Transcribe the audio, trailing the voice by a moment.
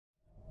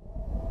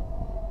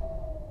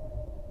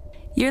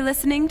You're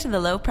listening to the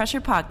Low Pressure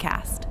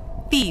Podcast,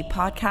 the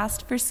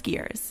podcast for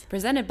skiers.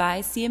 Presented by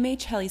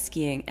CMH Heli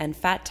Skiing and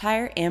Fat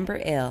Tire Amber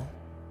Ale.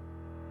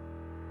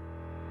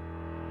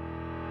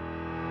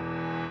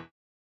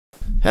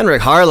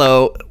 Henrik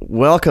Harlaut,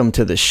 welcome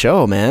to the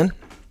show, man.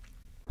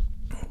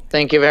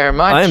 Thank you very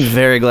much. I'm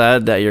very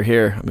glad that you're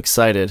here. I'm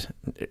excited.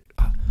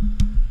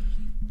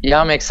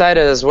 Yeah, I'm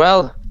excited as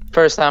well.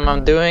 First time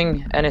I'm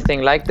doing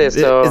anything like this.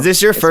 So is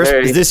this your first?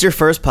 Is this your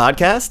first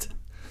podcast?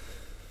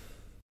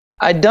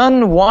 I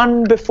done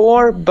one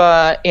before,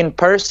 but in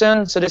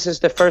person. So this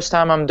is the first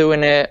time I'm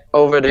doing it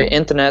over the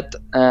internet,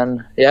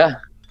 and yeah.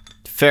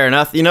 Fair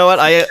enough. You know what?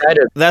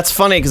 That's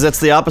funny because that's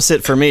the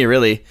opposite for me.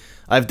 Really,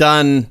 I've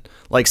done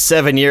like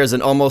 7 years,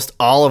 and almost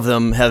all of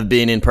them have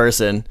been in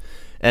person.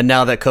 And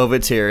now that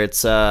COVID's here,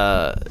 it's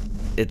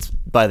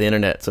by the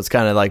internet, so it's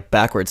kind of like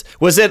backwards.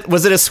 Was it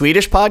a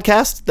Swedish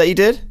podcast that you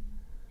did?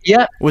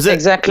 Yeah,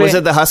 exactly. Was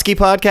it the Husky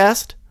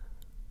podcast?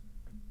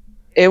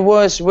 It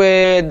was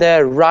with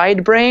the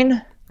Ride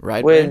Brain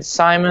with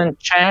Simon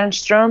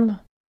Tjärnström.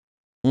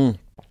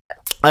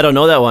 I don't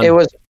know that one.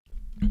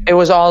 It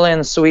was all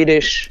in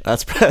Swedish.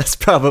 That's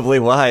probably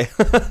why.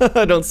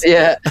 I don't see.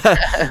 Yeah.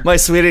 My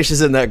Swedish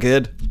isn't that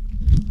good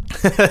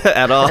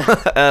at all.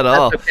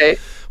 That's okay.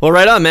 Well,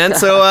 right on, man.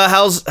 So,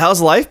 how's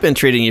life been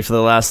treating you for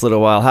the last little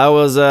while? How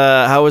was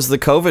the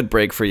COVID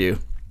break for you?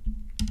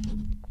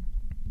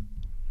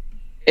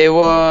 It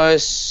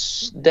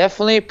was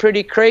definitely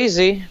pretty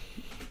crazy.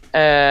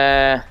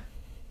 I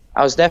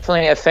was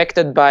definitely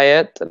affected by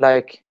it,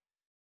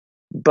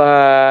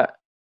 but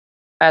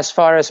as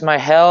far as my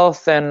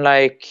health and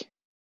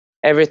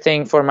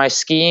everything for my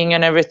skiing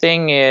and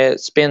everything,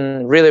 it's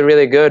been really,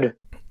 really good.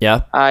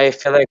 Yeah. I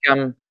feel like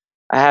I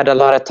had a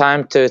lot of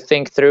time to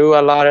think through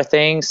a lot of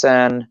things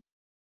and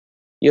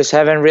just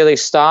haven't really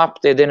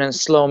stopped. It didn't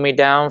slow me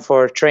down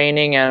for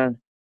training and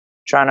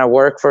trying to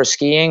work for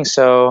skiing.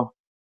 So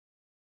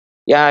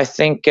yeah, I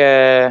think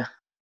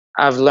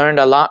I've learned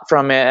a lot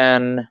from it,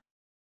 and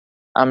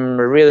I'm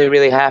really,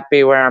 really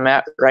happy where I'm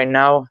at right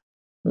now.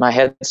 My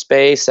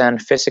headspace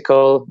and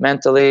physical,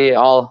 mentally,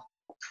 all.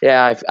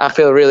 Yeah, I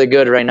feel really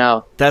good right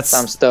now. I'm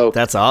stoked.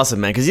 That's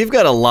awesome, man, because you've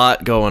got a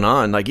lot going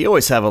on. Like, you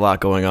always have a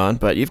lot going on,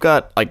 but you've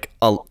got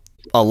a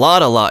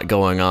lot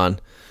going on.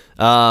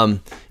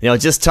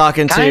 Just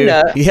talking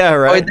Kinda. to... Yeah,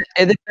 right.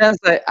 It depends.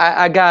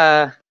 I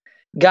got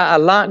a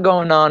lot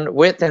going on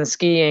with and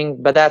skiing,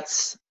 but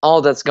that's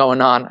all that's going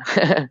on.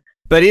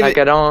 But even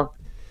I don't,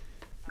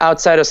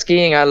 outside of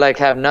skiing, I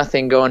have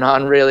nothing going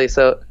on really.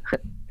 So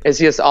it's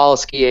just all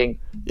skiing.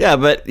 Yeah,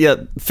 but yeah,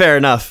 fair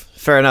enough.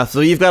 So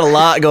you've got a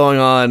lot going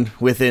on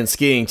within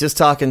skiing. Just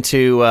talking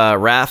to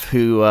Raf,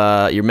 who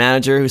your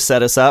manager, who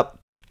set us up.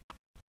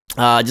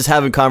 Just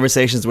having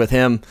conversations with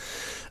him.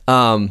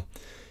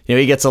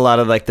 He gets a lot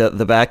of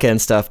the back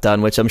end stuff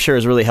done, which I'm sure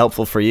is really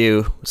helpful for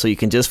you, so you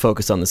can just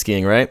focus on the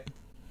skiing, right?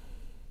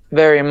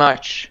 Very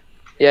much.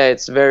 Yeah,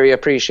 it's very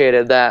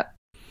appreciated that,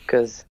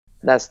 because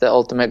that's the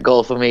ultimate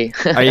goal for me.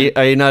 Are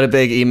you not a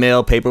big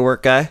email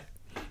paperwork guy?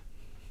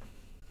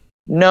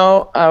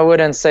 No, I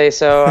wouldn't say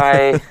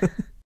so.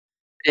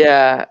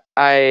 Because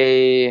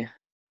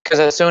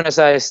as soon as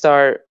I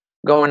start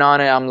going on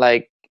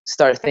it,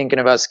 start thinking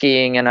about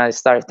skiing, and I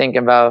start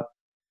thinking about,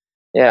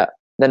 the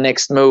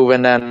next move.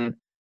 And then,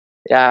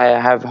 I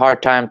have a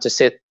hard time to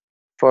sit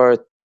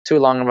for too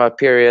long of a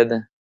period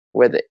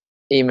with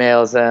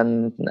emails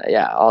and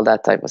all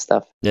that type of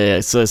stuff. Yeah.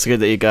 So it's good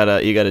that you got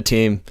a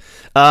team.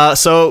 I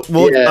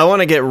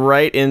want to get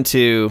right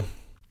into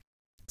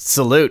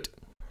Salute.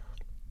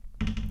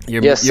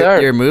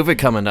 Your movie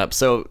coming up.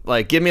 So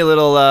give me a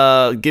little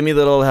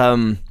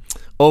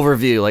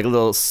overview, a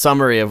little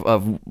summary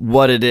of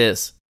what it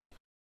is.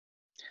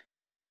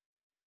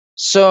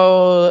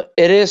 So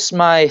it is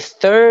my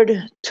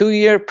third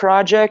 2-year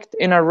project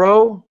in a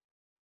row,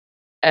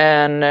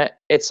 and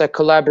it's a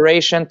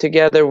collaboration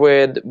together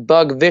with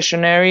Bug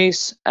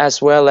Visionaries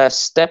as well as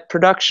Step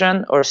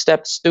Production or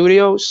Step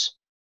Studios.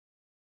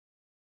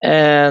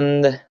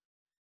 And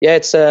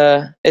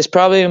it's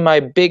probably my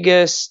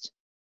biggest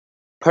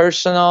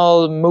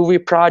personal movie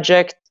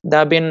project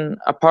that I've been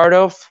a part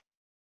of,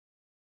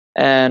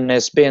 and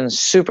it's been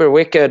super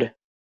wicked.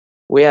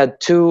 We had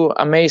 2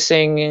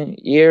 amazing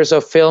years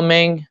of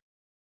filming.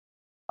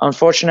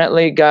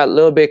 Unfortunately, got a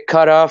little bit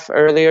cut off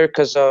earlier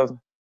because of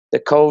the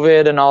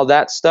COVID and all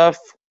that stuff.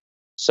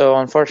 So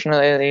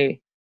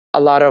unfortunately, a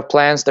lot of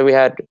plans that we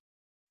had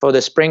for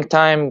the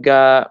springtime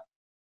got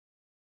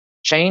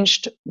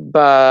changed.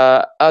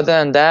 But other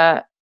than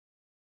that,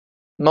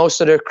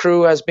 most of the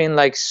crew has been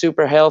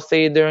super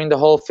healthy during the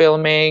whole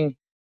filming.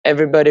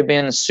 Everybody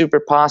been super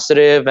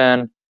positive,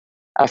 and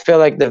I feel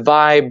like the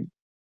vibe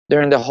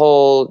during the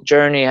whole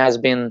journey has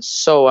been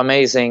so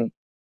amazing.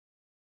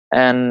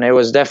 And it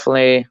was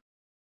definitely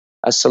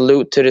a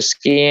salute to the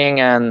skiing,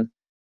 and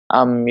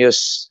I'm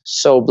just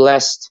so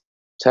blessed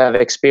to have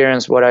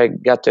experienced what I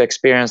got to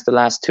experience the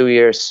last 2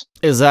 years.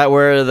 Is that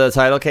where the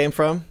title came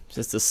from?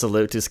 Just a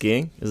salute to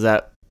skiing? Was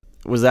that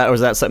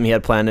something you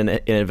had planned in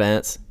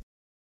advance?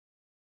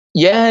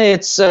 Yeah,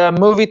 it's a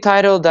movie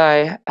title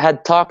that I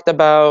had talked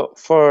about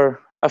for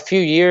a few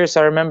years.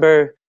 I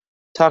remember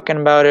talking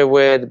about it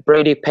with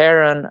Brady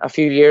Perrin a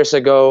few years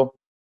ago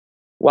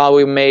while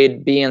we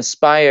made Be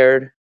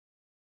Inspired.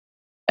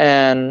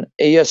 And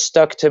it just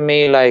stuck to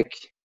me, like,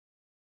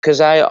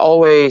 because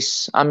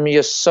I'm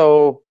just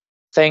so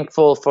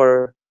thankful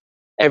for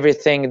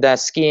everything that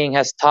skiing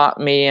has taught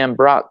me and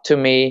brought to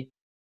me,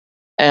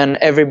 and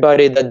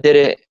everybody that did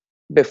it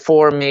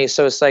before me.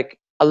 So it's like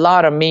a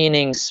lot of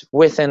meanings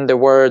within the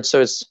word.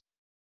 So it's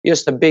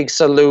just a big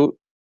salute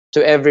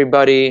to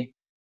everybody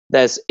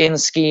that's in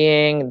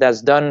skiing,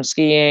 that's done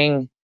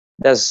skiing,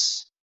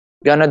 that's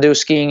gonna do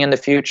skiing in the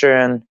future.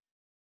 And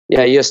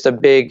yeah, just a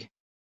big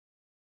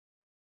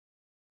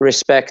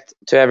respect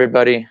to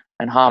everybody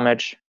and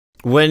homage.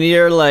 When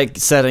you're like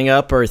setting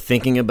up or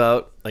thinking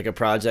about like a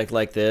project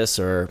like this,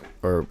 or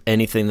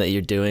anything that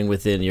you're doing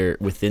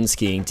within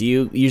skiing, do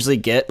you usually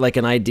get like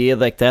an idea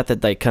like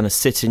that like kind of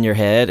sits in your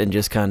head and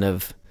just kind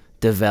of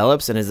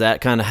develops? And is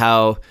that kind of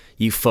how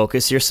you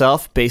focus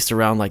yourself, based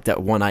around like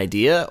that one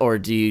idea, or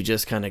do you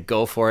just kind of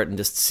go for it and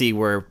just see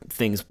where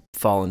things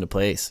fall into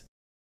place?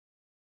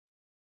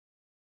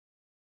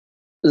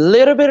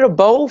 Little bit of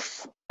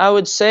both, I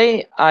would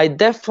say. I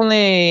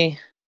definitely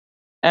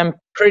am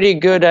pretty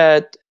good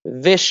at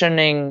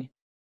visioning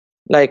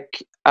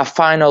like a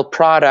final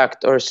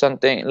product or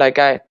something. Like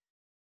I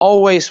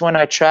always, when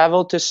I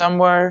travel to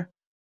somewhere,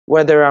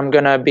 whether I'm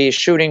gonna be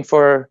shooting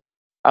for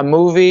a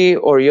movie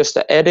or just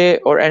to edit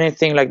or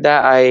anything like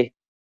that, I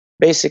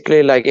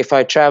basically, like, if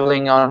I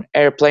traveling on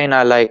airplane,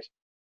 I like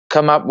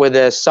come up with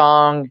a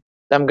song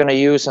that I'm gonna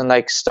use and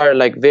like start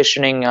like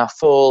visioning a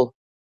full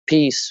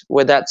piece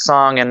with that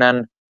song. And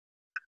then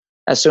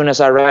as soon as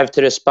I arrive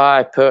to the spot,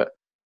 I put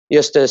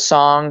just a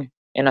song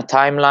in a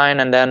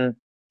timeline and then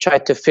try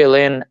to fill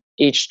in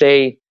each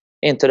day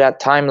into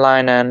that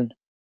timeline and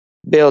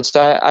build.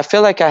 So I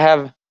feel like I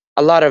have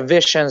a lot of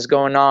visions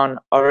going on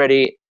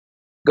already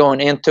going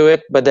into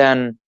it, but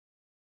then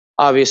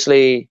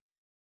obviously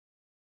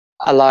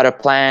a lot of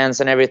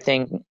plans and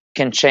everything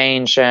can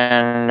change,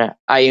 and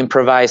I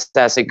improvise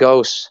as it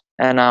goes.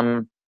 And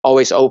I'm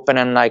always open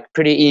and like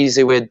pretty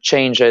easy with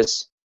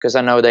changes because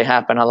I know they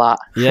happen a lot.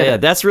 Yeah,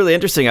 that's really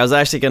interesting. I was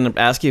actually going to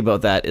ask you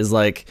about that. Is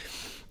like,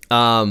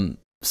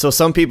 so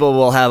some people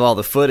will have all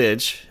the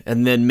footage,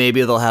 and then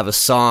maybe they'll have a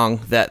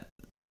song that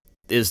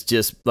is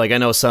just like, I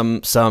know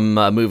some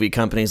movie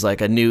companies,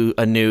 like a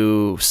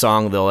new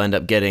song they'll end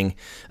up getting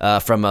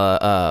from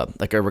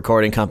like a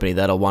recording company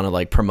that'll want to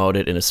like promote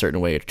it in a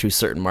certain way to a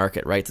certain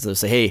market, right? So they'll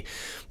say, hey,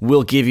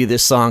 we'll give you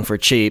this song for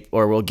cheap,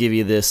 or we'll give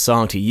you this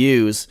song to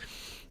use.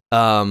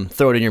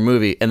 Throw it in your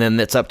movie, and then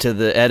it's up to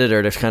the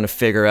editor to kind of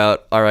figure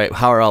out, all right,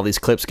 how are all these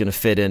clips going to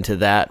fit into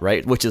that,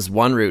 right? Which is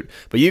one route.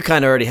 But you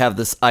kind of already have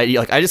this idea,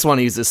 like, I just want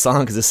to use this song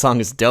because this song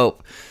is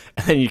dope,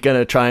 and then you're going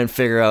to try and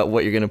figure out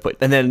what you're going to put.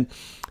 And then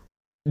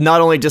not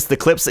only just the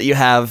clips that you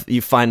have,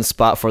 you find a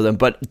spot for them,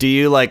 but do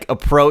you like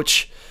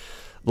approach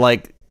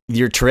like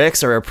your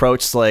tricks, or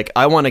approach like,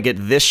 I want to get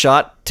this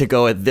shot to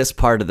go at this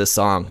part of the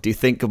song? Do you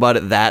think about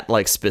it that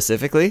like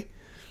specifically?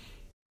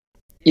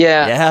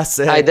 Yeah,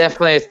 Sick. I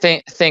definitely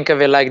think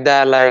of it like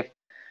that. Like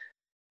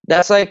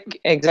that's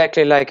like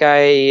exactly like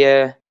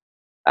I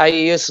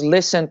just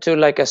listen to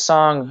like a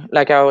song,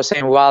 like I was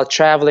saying, while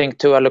traveling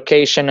to a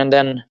location, and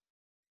then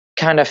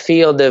kind of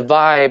feel the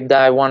vibe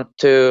that I want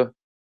to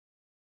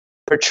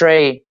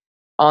portray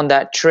on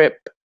that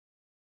trip.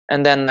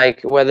 And then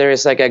like whether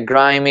it's like a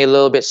grimy, a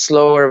little bit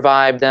slower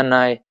vibe, then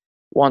I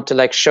want to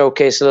like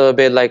showcase a little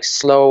bit like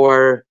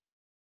slower,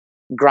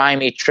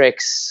 grimy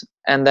tricks.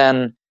 And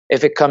then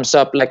if it comes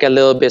up like a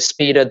little bit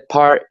speeded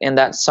part in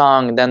that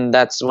song, then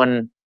that's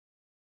when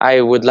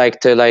I would like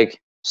to like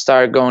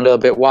start going a little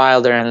bit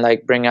wilder and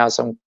like bring out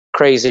some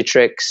crazy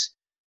tricks.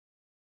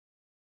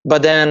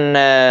 But then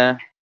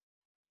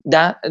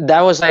that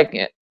was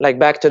like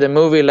back to the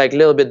movie, like a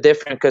little bit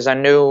different, because I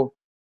knew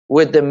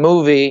with the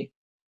movie,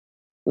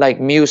 like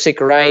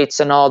music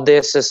rights and all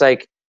this is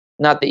like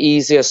not the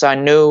easiest. I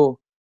knew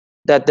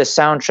that the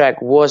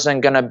soundtrack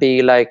wasn't gonna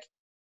be like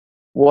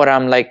what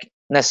I'm like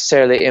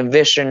necessarily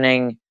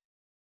envisioning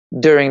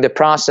during the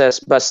process,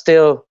 but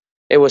still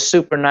it was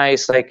super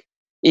nice. Like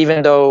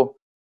even though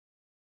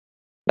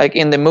like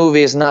in the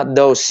movie is not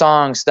those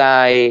songs that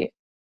I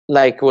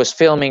like was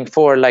filming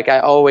for, like I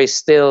always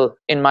still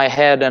in my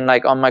head and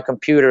like on my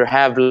computer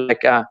have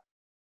like a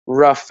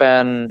rough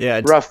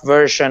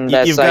version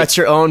that's you've like, got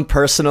your own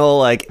personal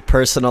like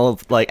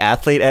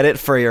athlete edit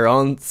for your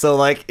own. So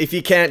like if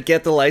you can't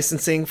get the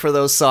licensing for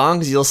those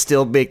songs, you'll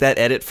still make that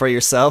edit for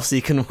yourself so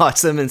you can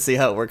watch them and see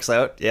how it works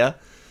out. Yeah,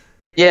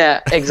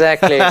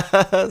 exactly.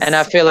 And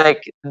I feel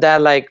like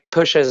that like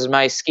pushes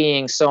my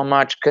skiing so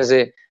much, because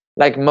it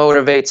like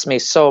motivates me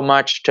so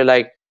much to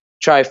like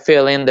try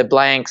fill in the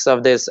blanks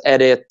of this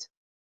edit.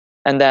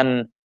 And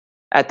then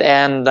at the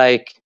end,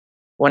 like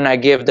when I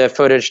give the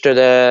footage to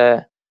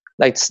the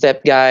like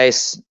step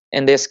guys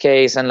in this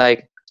case and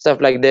like stuff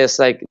like this,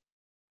 like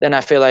then I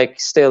feel like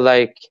still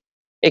like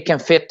it can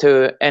fit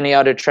to any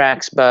other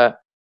tracks, but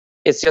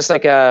it's just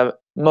like a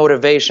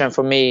motivation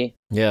for me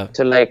Yeah.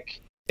 to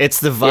like. It's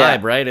the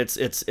vibe, right? It's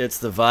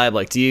the vibe.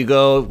 Like, do you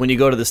go when you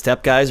go to the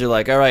step guys? You're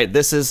like, all right,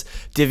 this is.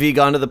 Have you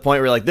gone to the point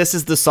where you're like, this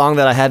is the song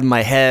that I had in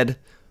my head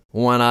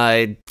when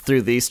I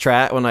threw these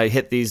when I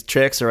hit these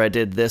tricks, or I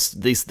did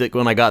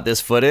when I got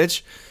this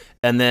footage,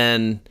 and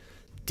then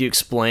do you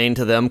explain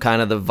to them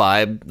kind of the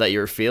vibe that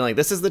you're feeling?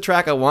 This is the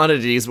track I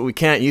wanted to use, but we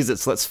can't use it,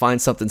 so let's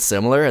find something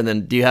similar. And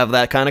then do you have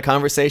that kind of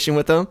conversation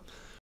with them?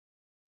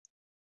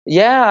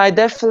 Yeah, I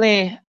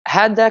definitely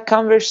had that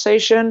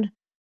conversation.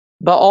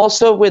 But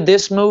also with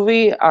this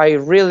movie, I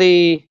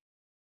really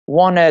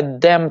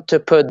wanted them to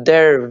put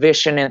their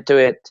vision into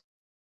it,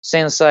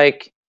 since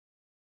like,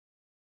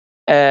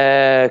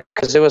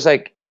 because it was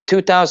like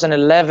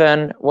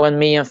 2011 when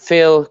me and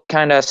Phil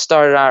kind of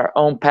started our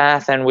own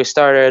path and we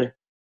started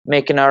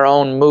making our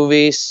own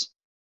movies.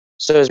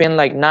 So it's been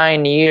like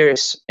 9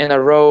 years in a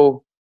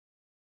row,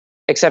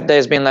 except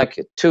there's been like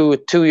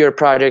two-year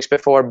projects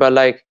before, but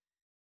like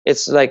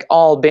it's like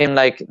all been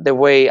like the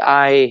way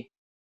I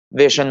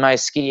vision my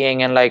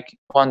skiing and like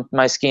want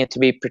my skiing to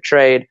be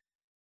portrayed.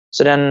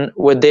 So then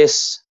with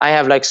this, I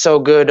have like so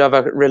good of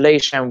a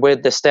relation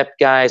with the step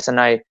guys, and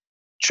I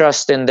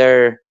trust in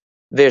their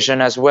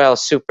vision as well,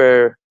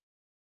 super,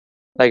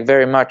 like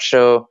very much.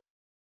 So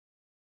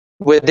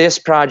with this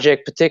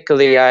project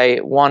particularly, I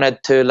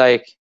wanted to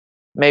like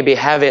maybe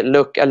have it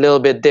look a little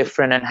bit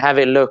different and have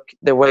it look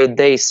the way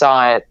they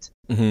saw it,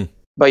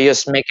 but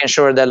just making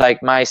sure that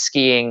like my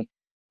skiing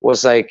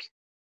was like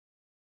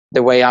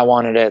the way I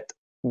wanted it.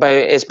 But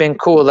it's been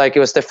cool. Like, it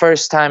was the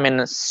first time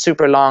in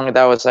super long that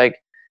I was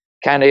like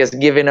kind of just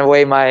giving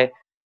away my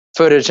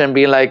footage and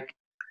being like,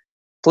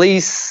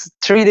 please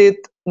treat it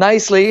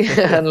nicely.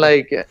 And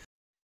like,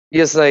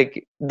 just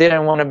like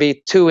didn't want to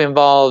be too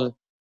involved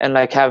and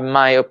like have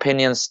my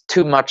opinions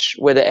too much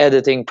with the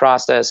editing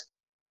process.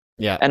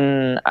 Yeah.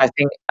 And I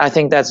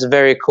think that's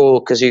very cool,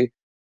 because you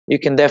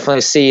can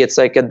definitely see it's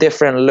like a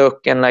different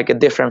look and like a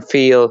different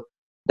feel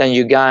than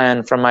you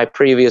got from my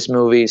previous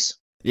movies.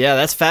 Yeah,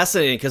 that's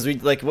fascinating, because we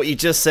like what you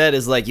just said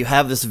is like you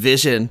have this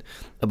vision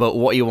about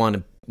what you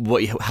want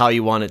to, how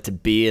you want it to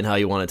be and how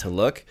you want it to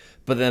look,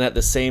 but then at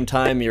the same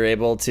time you're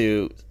able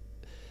to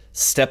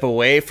step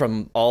away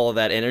from all of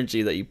that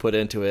energy that you put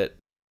into it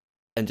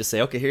and just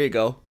say, okay, here you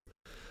go,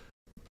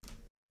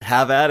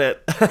 have at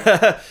it.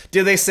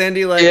 Do they send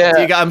you like?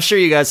 Yeah. I'm sure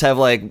you guys have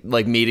like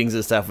meetings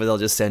and stuff where they'll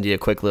just send you a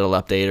quick little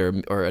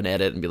update or an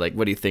edit and be like,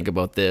 what do you think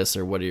about this,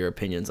 or what are your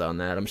opinions on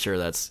that? I'm sure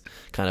that's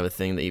kind of a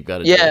thing that you've got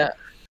to do. Yeah.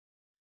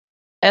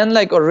 And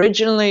like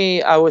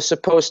originally I was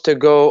supposed to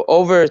go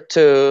over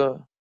to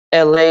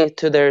LA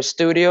to their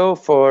studio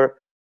for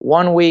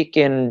 1 week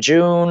in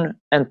June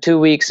and 2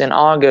 weeks in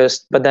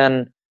August, but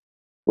then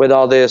with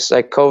all this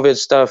like COVID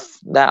stuff,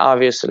 that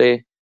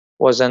obviously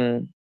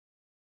wasn't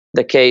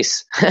the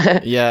case.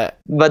 Yeah.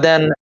 But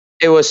then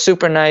it was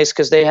super nice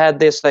because they had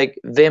this like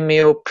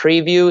Vimeo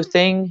preview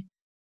thing,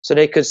 so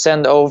they could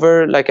send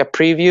over like a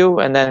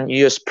preview, and then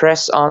you just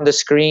press on the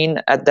screen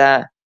at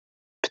that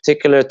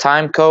particular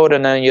time code,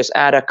 and then you just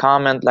add a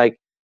comment, like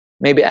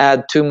maybe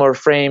add 2 more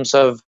frames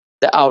of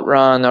the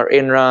outrun or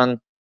inrun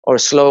or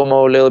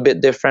slow-mo, a little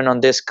bit different on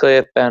this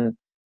clip. And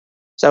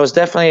so I was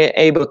definitely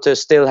able to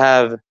still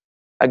have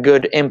a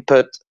good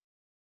input,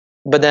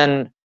 but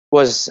then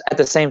was at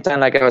the same time,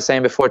 like I was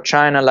saying before,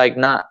 trying to like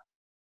not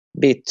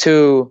be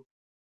too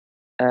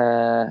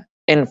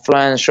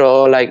influential,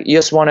 or like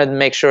just wanted to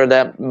make sure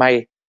that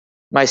my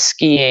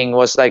skiing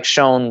was like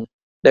shown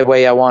the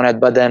way I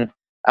wanted, but then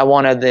I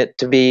wanted it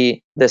to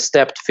be the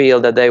stepped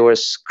feel that they were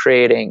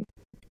creating.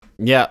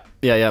 Yeah.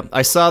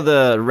 I saw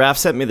Raph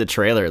sent me the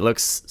trailer. It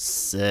looks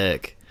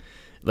sick.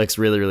 It looks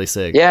really, really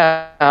sick.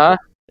 Yeah.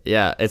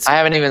 Yeah. I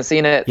haven't even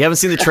seen it. You haven't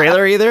seen the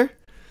trailer either?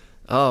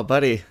 Oh,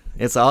 buddy,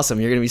 it's awesome.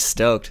 You're gonna be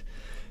stoked.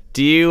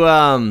 Do you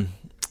how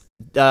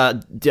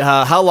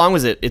long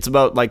was it? It's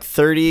about like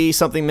 30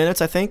 something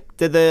minutes, I think.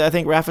 I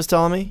think Raph was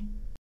telling me.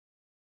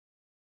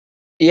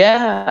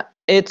 Yeah,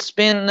 it's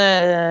been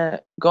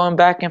going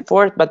back and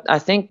forth, but I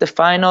think the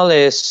final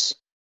is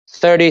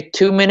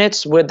 32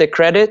 minutes with the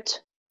credit.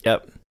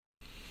 Yep.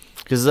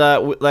 Because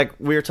like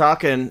we were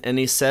talking, and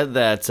he said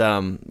that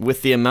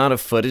with the amount of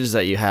footage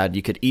that you had,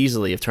 you could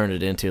easily have turned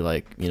it into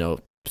like, you know,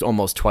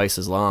 almost twice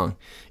as long.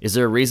 Is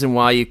there a reason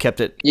why you kept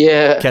it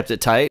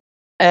tight?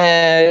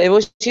 It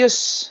was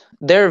just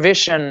their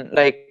vision.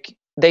 Like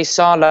they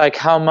saw like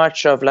how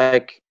much of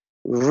like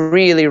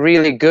really,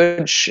 really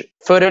good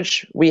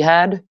footage we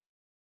had,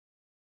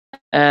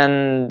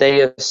 and they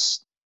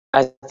just,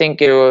 I think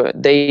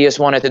they just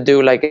wanted to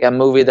do like a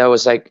movie that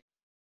was like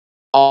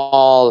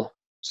all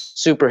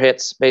super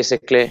hits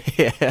basically.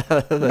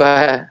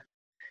 Yeah.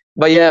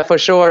 But yeah, for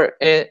sure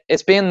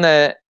it's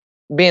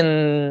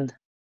been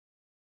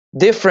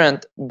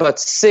different but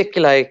sick.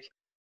 Like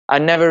I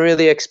never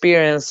really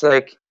experienced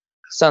like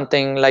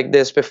something like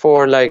this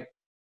before. Like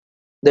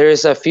there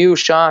is a few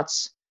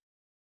shots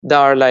that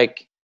are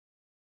like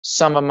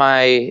some of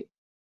my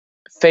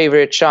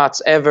favorite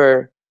shots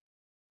ever,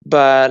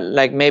 but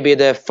like maybe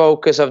the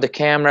focus of the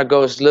camera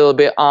goes a little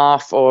bit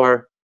off,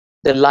 or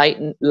the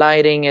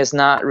lighting is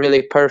not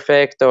really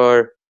perfect,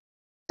 or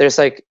there's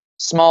like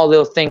small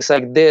little things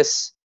like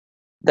this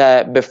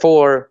that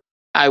before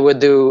I would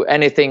do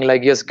anything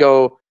like just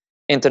go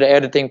into the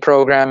editing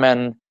program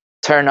and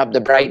turn up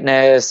the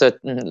brightness, or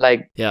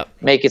like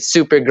make it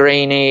super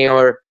grainy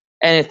or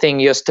anything,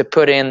 just to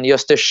put in,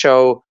 just to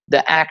show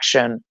the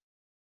action.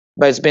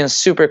 But it's been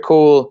super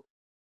cool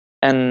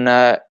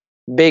and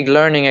big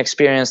learning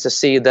experience to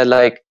see that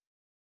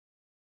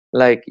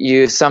like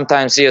you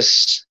sometimes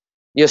just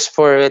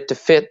for it to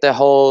fit the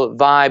whole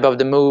vibe of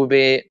the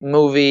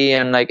movie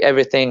and like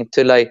everything,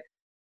 to like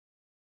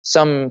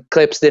some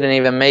clips didn't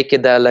even make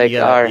it, that like you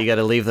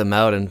gotta leave them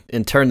out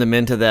and turn them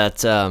into that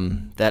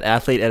that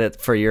athlete edit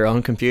for your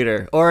own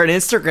computer or an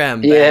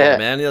Instagram banner,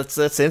 man. That's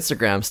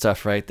Instagram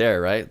stuff right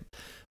there, right?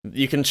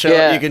 You can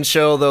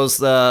show those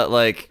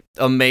like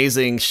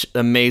amazing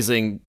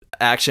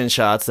action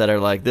shots that are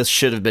like, this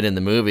should have been in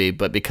the movie,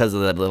 but because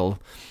of that little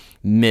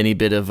mini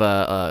bit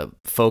of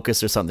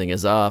focus or something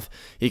is off,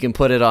 you can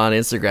put it on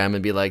Instagram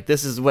and be like,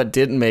 this is what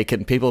didn't make it,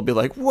 and people will be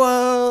like,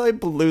 whoa, they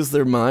lose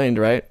their mind,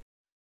 right?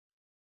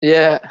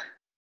 Yeah,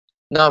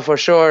 no, for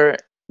sure.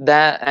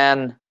 That,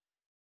 and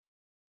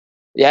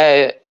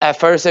yeah, at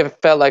first it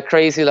felt like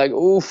crazy, like,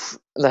 oof,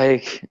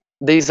 like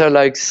these are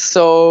like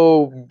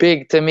so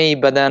big to me,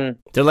 but then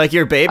they're like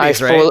your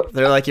babies, right?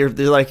 They're like your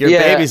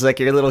babies, like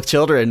your little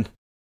children.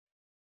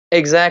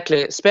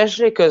 Exactly,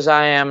 especially because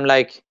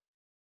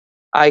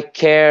I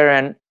care,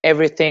 and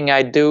everything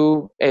I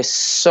do is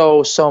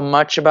so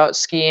much about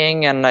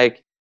skiing, and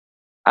like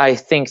I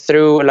think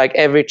through like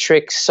every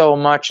trick so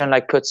much, and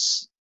like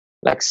puts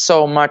like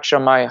so much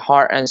of my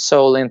heart and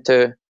soul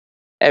into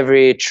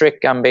every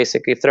trick I'm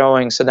basically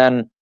throwing. So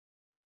then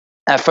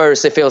at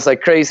first it feels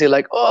like crazy,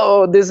 like,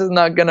 oh, this is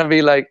not gonna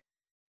be like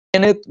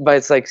in it, but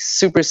it's like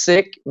super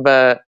sick.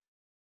 But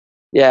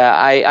yeah,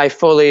 I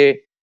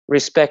fully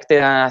respect it,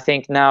 and I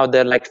think now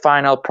the like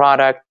final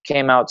product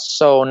came out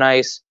so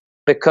nice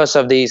because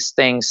of these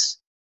things.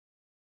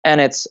 And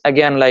it's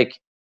again like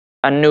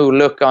a new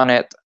look on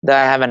it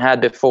that I haven't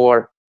had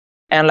before.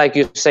 And like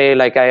you say,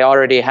 like I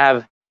already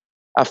have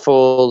a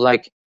full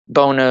like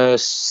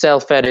bonus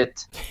self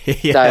edit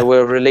that I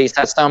will release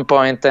at some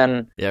point.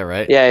 And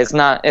it's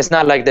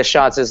not like the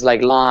shots is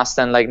like lost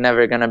and like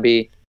never gonna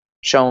be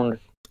shown.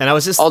 And I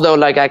was just, although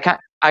like I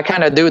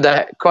kind of do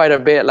that quite a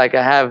bit. Like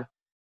I have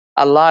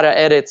a lot of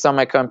edits on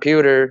my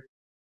computer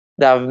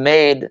that I've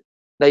made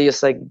that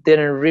just like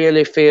didn't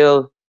really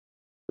feel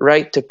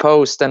right to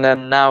post, and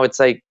then now it's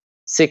like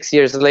 6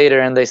 years later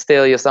and they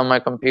still just on my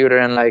computer,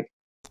 and like,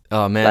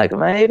 oh man, like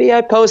maybe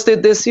I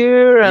posted this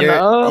year, and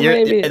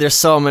maybe there's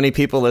so many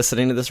people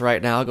listening to this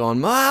right now going,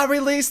 "Ma,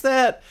 release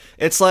that!"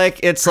 It's like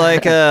it's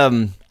like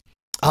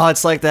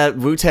that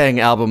Wu-Tang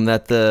album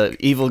that the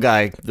evil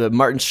guy, the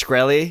Martin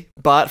Shkreli,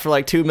 bought for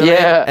like $2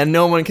 million, and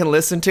no one can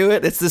listen to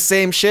it. It's the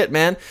same shit,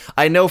 man.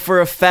 I know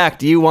for a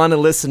fact you want to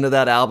listen to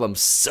that album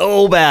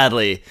so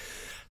badly.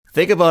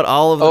 Think about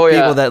all of the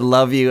people that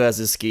love you as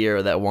a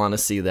skier that want to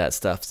see that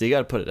stuff. So you got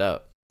to put it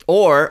out.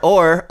 Or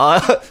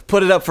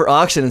put it up for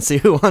auction and see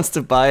who wants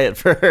to buy it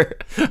for.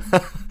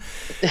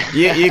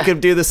 you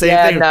could do the same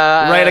thing.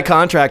 Write a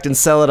contract and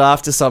sell it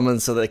off to someone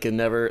so they can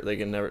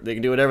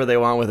do whatever they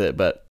want with it.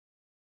 But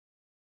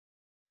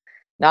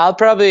now I'll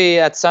probably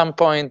at some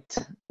point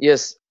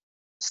just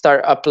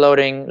start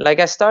uploading.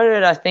 Like I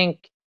started, I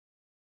think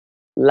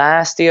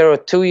last year or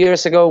 2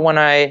 years ago when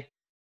I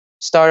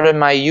started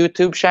my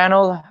YouTube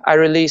channel. I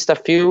released a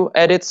few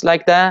edits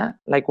like that,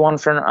 like one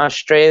from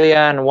Australia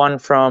and one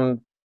from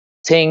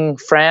Ting,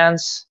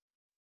 France,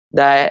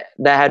 that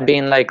had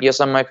been like just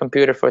on my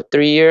computer for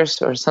 3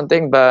 years or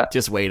something. But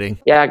just waiting.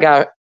 Yeah, I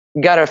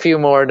got a few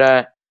more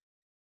that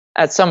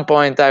at some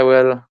point I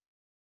will.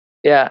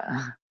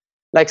 Yeah,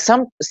 like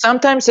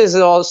sometimes it's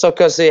also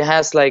because it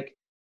has like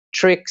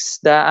tricks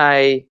that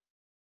I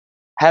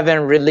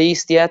haven't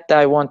released yet that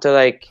I want to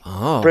like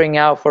bring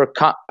out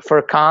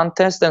for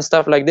contest and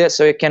stuff like this.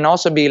 So it can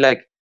also be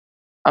like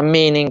a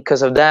meaning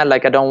because of that.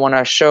 Like I don't want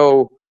to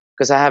show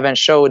because I haven't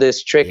showed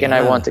this trick and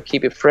I want to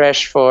keep it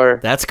fresh for.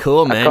 That's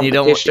cool, man. You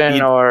don't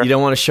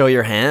want to show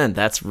your hand.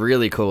 That's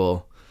really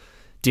cool.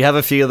 Do you have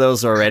a few of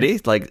those already?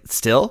 Like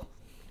still?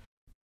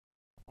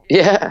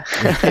 Yeah.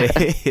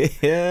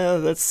 Yeah,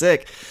 that's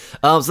sick.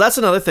 So that's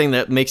another thing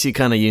that makes you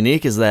kind of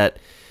unique, is that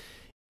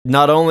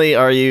not only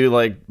are you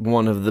like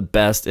one of the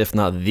best, if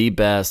not the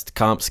best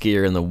comp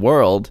skier in the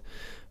world,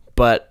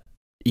 but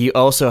you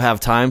also have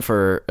time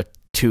for a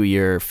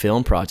 2-year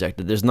film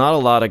project. There's not a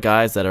lot of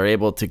guys that are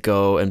able to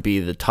go and be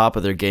the top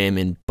of their game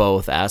in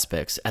both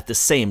aspects at the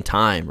same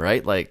time,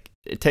 right? Like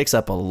it takes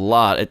up a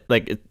lot.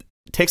 It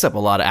takes up a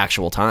lot of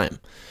actual time,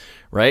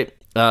 right?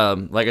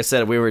 Like I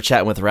said, we were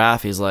chatting with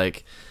Raph. He's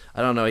like,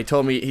 I don't know. He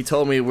told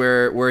me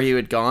where he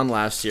had gone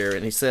last year,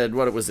 and he said,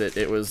 what was it?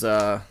 It was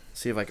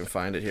see if I can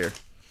find it here.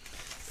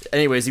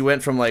 Anyways, he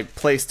went from like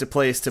place to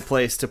place to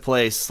place to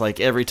place, like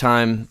every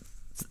time.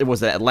 It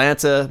was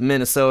Atlanta,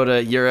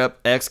 Minnesota,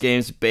 Europe, X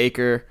Games,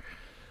 Baker,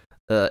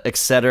 et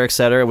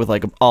cetera, with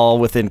like all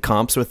within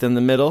comps within the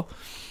middle.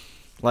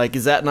 Like,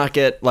 does that not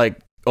get like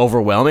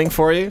overwhelming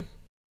for you?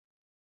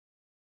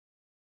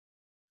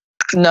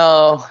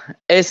 No,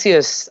 it's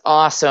just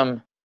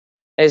awesome.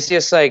 It's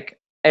just like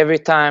every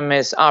time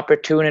is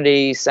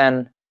opportunities,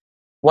 and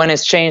when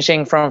it's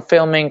changing from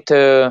filming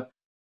to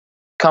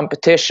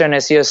competition,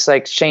 it's just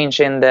like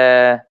changing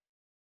the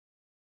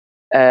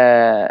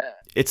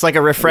It's like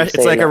a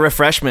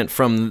refreshment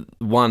from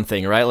one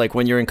thing, right? Like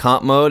when you're in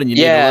comp mode and you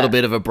need a little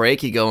bit of a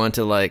break, you go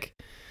into like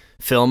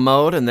film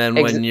mode, and then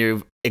when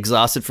you're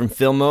exhausted from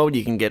film mode,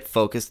 you can get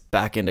focused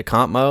back into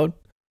comp mode.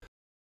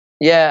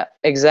 Yeah,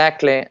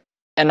 exactly.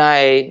 And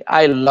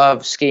I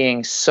love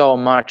skiing so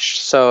much,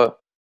 so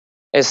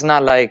it's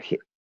not like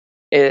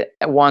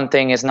one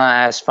thing is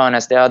not as fun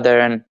as the other,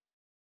 and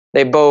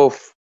they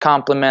both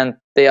complement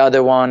the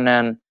other one.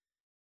 And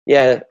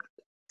yeah,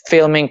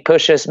 filming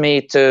pushes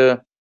me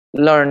to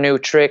learn new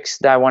tricks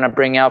that I want to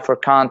bring out for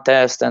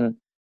contest, and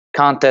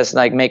contest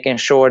like making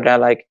sure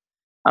that like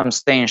I'm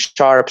staying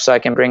sharp so I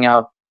can bring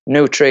out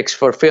new tricks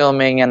for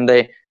filming, and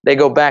they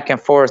go back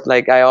and forth.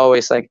 Like I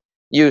always like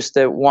use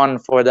the one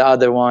for the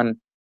other one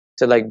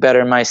to like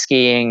better my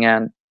skiing.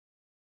 And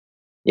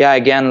yeah,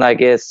 again,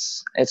 like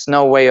it's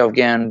no way of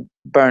getting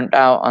burnt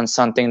out on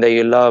something that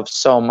you love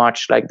so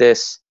much like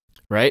this.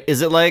 Right? Is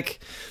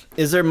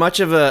there much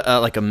of a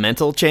like a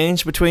mental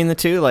change between the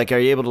two? Like, are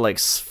you able to like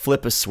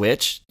flip a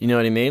switch? You know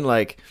what I mean?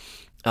 Like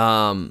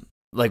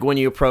when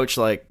you approach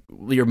like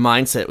your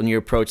mindset when you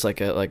approach like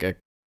a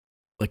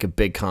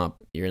big comp,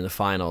 you're in the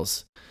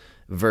finals,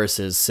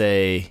 versus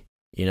say,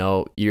 you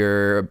know,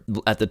 you're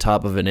at the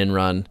top of an in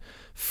run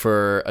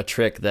for a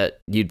trick that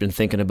you'd been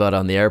thinking about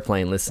on the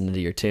airplane, listening to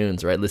your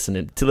tunes, right?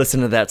 Listening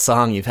to that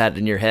song you've had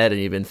in your head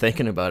and you've been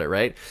thinking about it,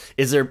 right?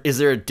 Is there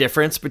a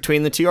difference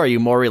between the two? Are you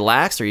more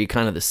relaxed? Or are you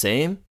kind of the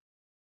same?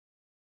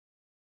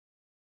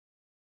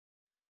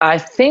 I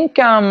think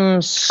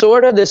I'm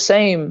sort of the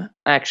same,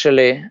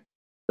 actually.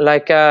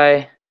 Like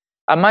I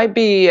might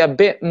be a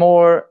bit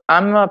more.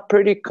 I'm a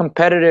pretty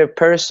competitive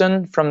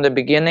person from the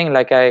beginning.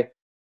 Like I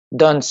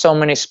done so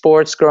many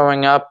sports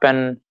growing up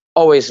and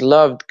always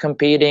loved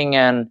competing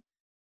and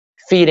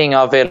feeding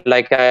of it.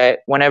 Like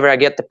whenever I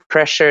get the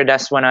pressure,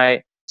 that's when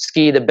I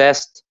ski the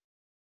best.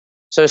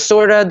 So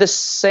sort of the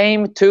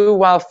same too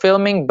while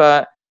filming,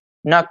 but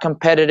not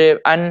competitive.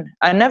 I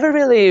never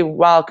really,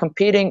 while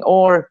competing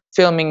or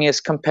filming, is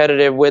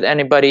competitive with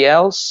anybody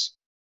else,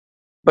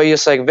 but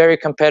just like very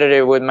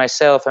competitive with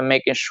myself and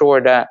making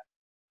sure that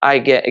I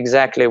get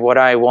exactly what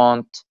I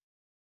want.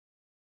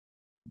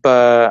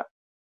 But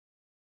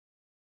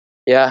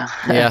yeah,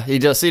 you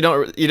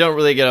don't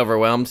really get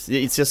overwhelmed.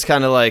 It's just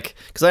kind of like,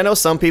 because I know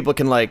some people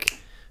can like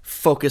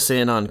focus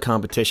in on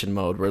competition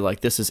mode where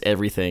like this is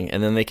everything,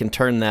 and then they can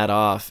turn that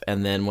off,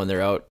 and then when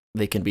they're out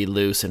they can be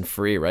loose and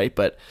free, right?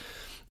 But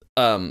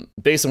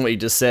based on what you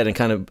just said and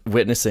kind of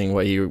witnessing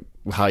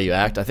how you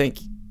act, I think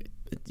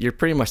you're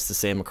pretty much the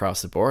same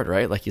across the board,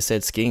 right? Like you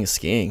said, skiing is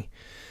skiing,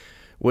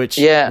 which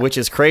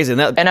is crazy.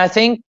 And I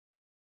think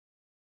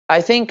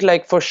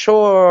like for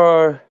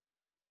sure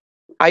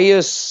I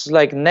just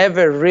like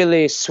never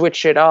really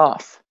switch it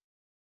off.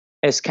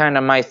 It's kind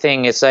of my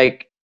thing. It's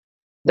like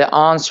the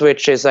on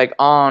switch is like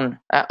on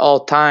at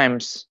all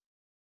times,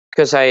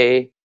 because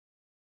I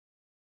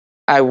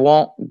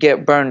won't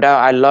get burned out.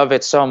 I love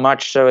it so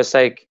much, so it's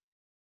like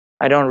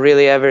I don't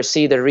really ever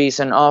see the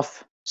reason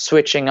of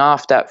switching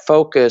off that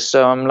focus.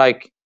 So I'm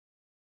like,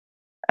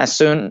 as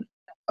soon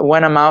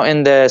when I'm out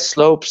in the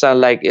slopes, I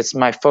like, it's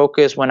my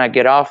focus. When I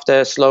get off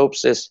the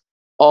slopes, is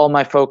all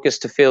my focus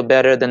to feel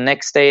better the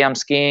next day I'm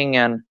skiing.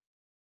 And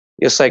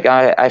it's like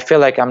I feel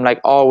like I'm like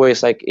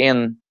always like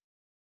in.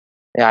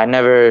 Yeah, I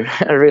never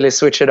really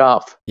switch it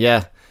off.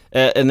 Yeah.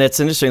 And that's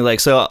interesting.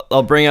 Like, so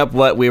I'll bring up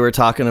what we were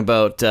talking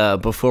about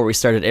before we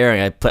started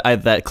airing. I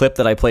that clip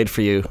that I played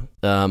for you.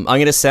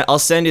 I'll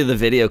send you the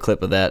video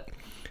clip of that.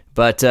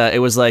 But it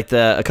was like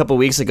a couple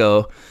weeks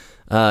ago.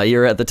 You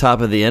were at the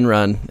top of the in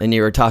run and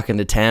you were talking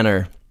to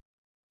Tanner,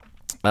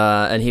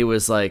 and he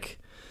was like,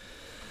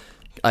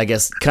 I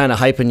guess, kind of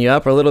hyping you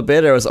up a little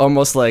bit. Or it was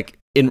almost like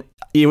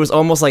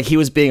he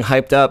was being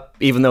hyped up,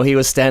 even though he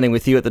was standing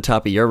with you at the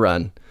top of your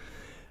run.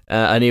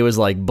 And he was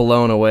like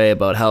blown away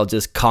about how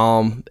just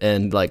calm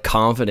and like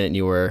confident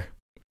you were.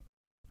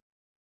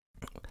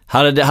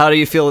 How do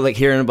you feel like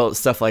hearing about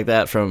stuff like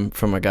that from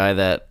a guy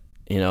that,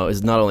 you know,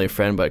 is not only a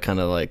friend but kind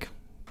of like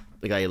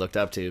the guy you looked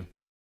up to?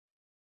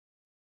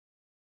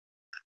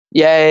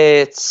 Yeah,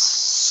 it's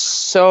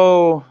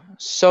so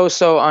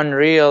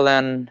unreal,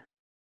 and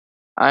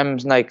I'm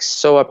like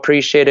so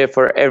appreciative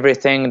for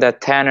everything that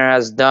Tanner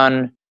has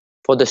done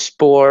for the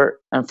sport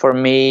and for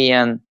me.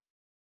 And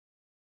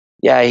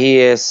yeah, I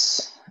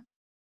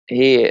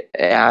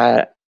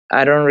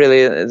don't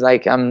really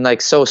like, I'm like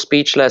so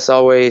speechless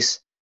always,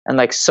 and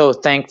like so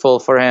thankful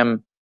for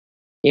him.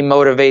 He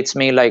motivates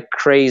me like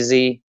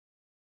crazy,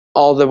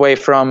 all the way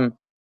from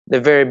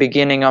the very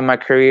beginning of my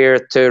career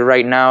to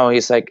right now.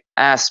 He's like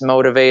as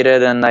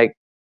motivated, and like,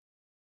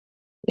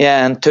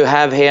 yeah, and to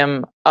have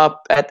him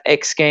up at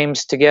X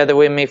Games together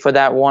with me for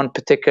that one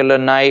particular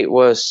night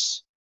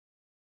was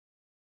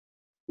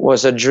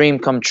a dream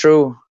come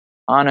true,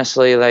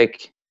 honestly.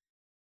 Like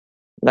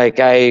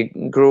I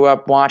grew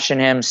up watching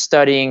him,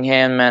 studying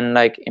him, and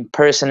like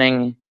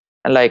impersonating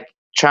and like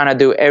trying to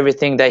do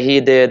everything that he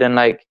did, and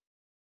like,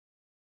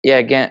 yeah,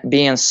 again,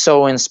 being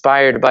so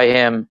inspired by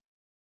him.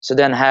 So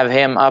then have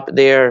him up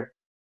there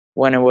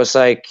when it was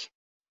like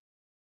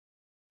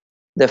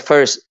the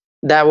first,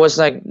 that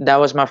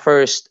was my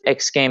first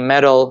X Game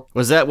medal.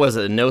 Was it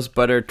nose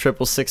butter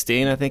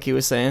 1616? I think he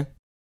was saying.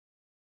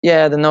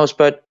 Yeah, the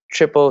Nosebud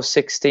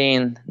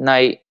 1616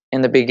 night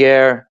in the Big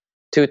Air,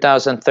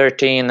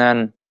 2013,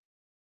 and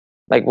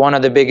like one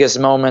of the biggest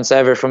moments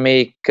ever for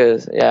me,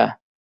 because yeah,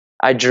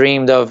 I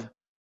dreamed of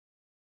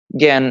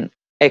getting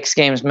X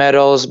Games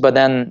medals, but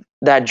then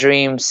that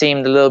dream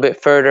seemed a little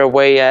bit further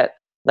away at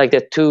like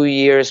the 2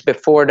 years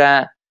before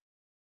that.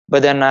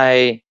 But then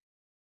I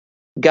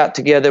got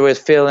together with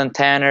Phil and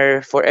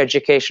Tanner for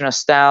Educational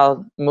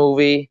Style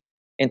movie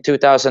in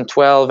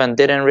 2012 and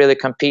didn't really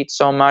compete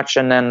so much,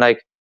 and then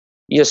like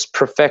just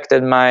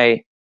perfected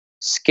my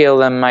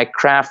skill and my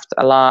craft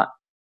a lot,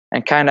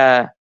 and kind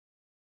of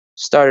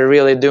started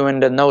really doing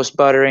the nose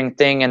buttering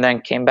thing, and then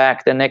came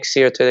back the next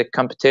year to the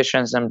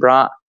competitions and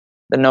brought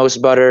the nose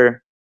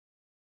butter.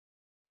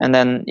 And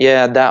then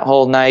yeah, that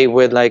whole night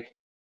with like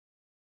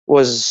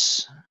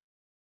was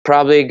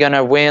probably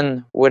gonna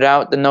win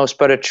without the nose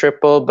butter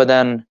triple, but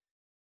then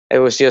it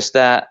was just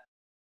that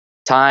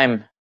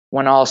time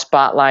when all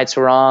spotlights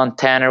were on.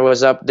 Tanner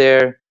was up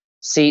there,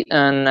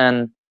 Seaton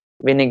and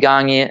Vinny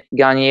Gagne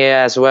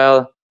as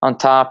well on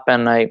top,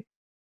 and like,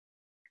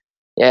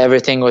 yeah,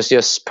 everything was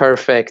just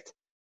perfect.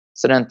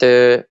 So then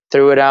to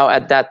throw it out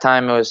at that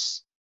time,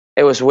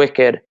 it was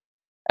wicked.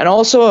 And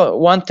also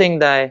one thing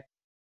that I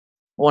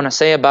want to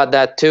say about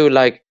that too,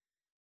 like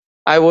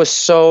I was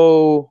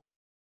so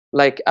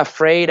like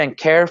afraid and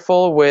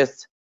careful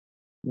with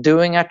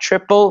doing a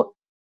triple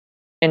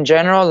in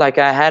general. Like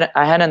I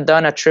hadn't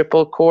done a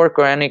triple cork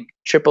or any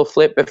triple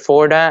flip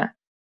before that,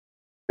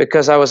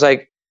 because I was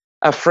like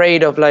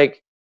afraid of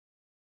like,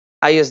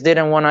 I just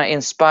didn't want to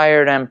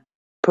inspire and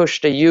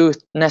push the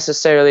youth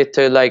necessarily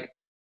to like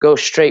go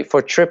straight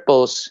for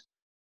triples,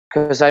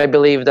 because I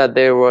believe that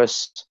there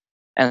was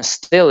and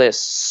still is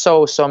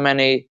so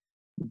many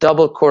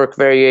double cork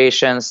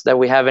variations that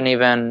we haven't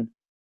even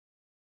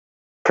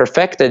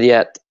perfected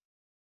yet.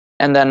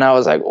 And then I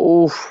was like,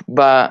 oof,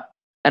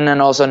 and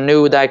then also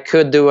knew that I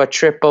could do a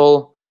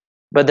triple,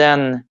 but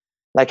then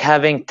like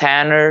having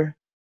Tanner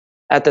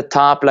at the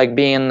top, like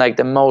being like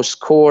the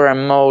most core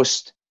and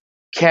most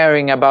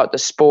caring about the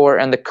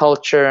sport and the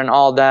culture and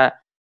all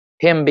that,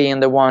 him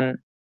being the one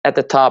at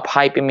the top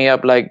hyping me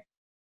up, like,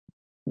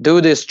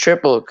 do this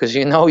triple because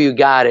you know you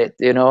got it,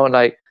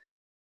 like.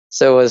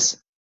 So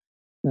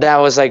that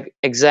was like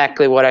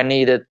exactly what I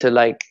needed to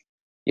like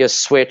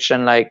just switch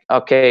and like,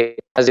 okay,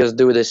 let's just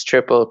do this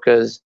triple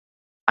because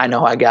I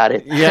know I got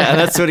it. Yeah, and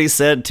that's what he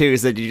said too,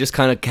 is that you just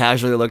kind of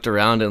casually looked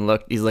around and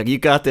looked, he's like, you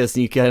got this,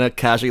 and you kind of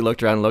casually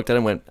looked around and looked at him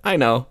and went, I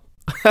know.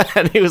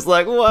 And he was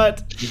like,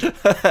 what?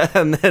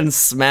 And then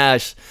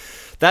smash.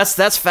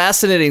 That's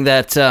fascinating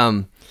that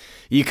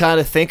you kind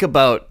of think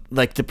about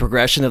like the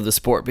progression of the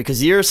sport,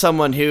 because you're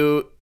someone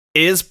who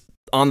is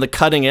on the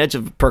cutting edge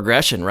of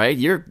progression, right?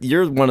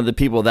 You're one of the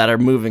people that are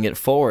moving it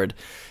forward.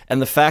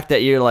 And the fact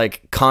that you're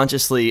like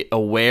consciously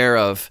aware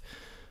of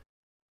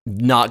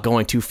not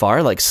going too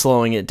far, like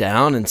slowing it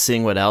down and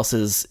seeing what else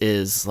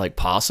is like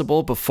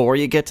possible before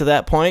you get to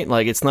that point.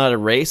 Like it's not a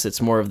race,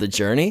 it's more of the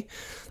journey.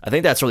 I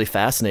think that's really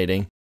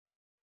fascinating.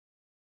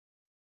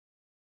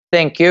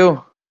 Thank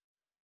you.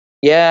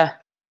 Yeah.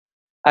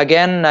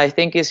 Again, I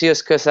think it's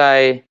just because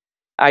I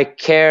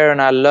care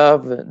and I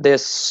love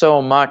this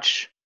so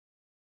much.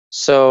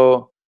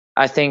 So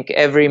I think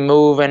every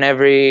move and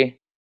every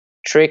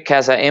trick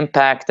has an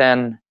impact.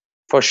 And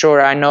for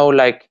sure, I know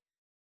like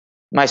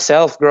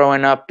myself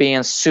growing up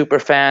being super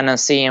fan and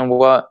seeing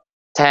what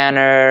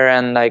Tanner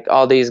and like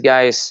all these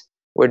guys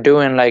were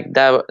doing, like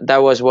that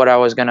was what I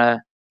was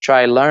gonna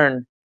try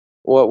learn,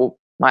 what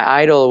my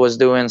idol was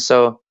doing.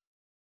 So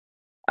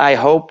I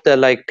hope that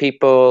like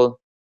people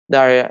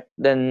that are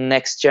the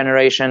next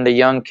generation, the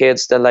young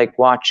kids that like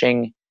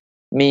watching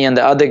me and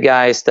the other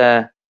guys,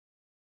 that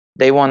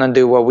they want to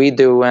do what we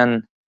do.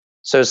 And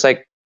so it's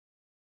like,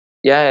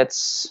 yeah,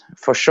 it's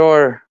for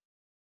sure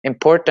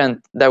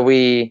important that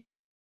we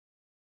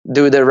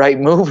do the right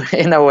move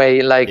in a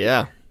way, like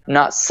yeah,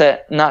 not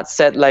set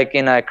like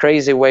in a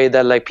crazy way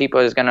that like people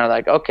is gonna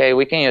like, okay,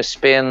 we can just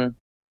spin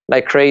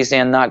like crazy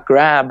and not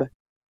grab.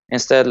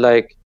 Instead,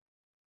 like,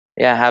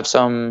 yeah, have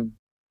some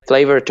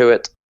flavor to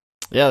it.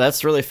 Yeah,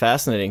 that's really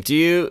fascinating. Do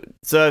you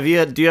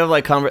have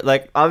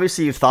like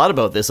obviously you've thought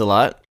about this a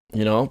lot,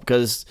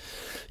 because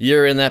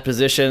you're in that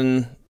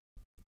position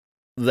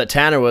that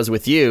Tanner was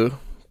with you,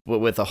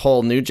 with a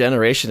whole new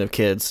generation of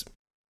kids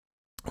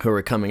who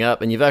are coming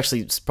up, and you've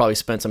actually probably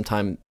spent some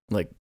time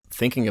like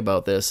thinking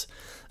about this.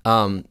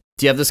 Do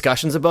you have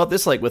discussions about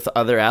this like with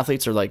other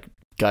athletes or like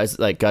guys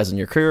in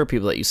your career,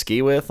 people that you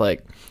ski with?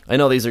 Like, I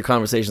know these are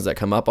conversations that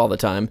come up all the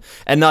time,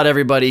 and not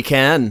everybody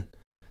can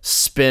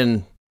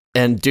spin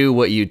and do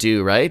what you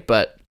do, right?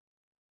 But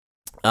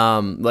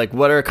Like,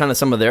 what are kind of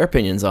some of their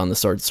opinions on the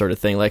sort of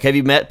thing? Like, have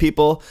you met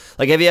people?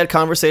 Like, have you had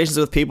conversations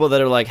with people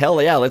that are like,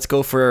 hell yeah, let's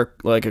go for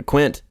like a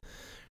quint,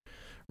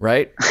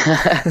 right?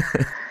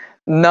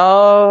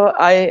 No,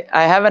 I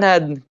haven't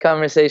had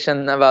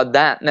conversation about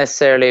that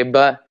necessarily,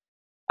 but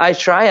I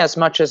try as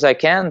much as I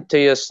can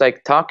to just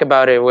like talk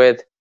about it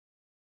with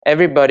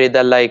everybody,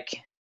 that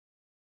like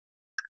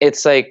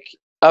it's like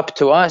up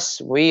to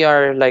us. We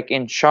are like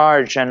in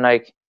charge and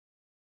like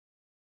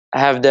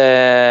have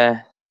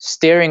the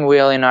steering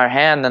wheel in our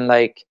hand, and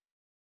like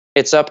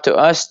it's up to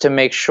us to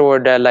make sure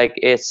that like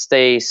it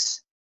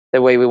stays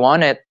the way we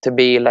want it to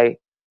be. Like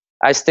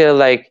I still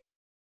like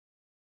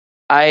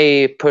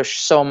I push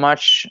so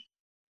much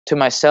to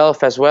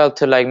myself as well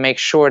to like make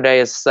sure that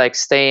it's like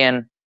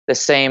staying the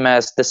same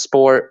as the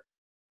sport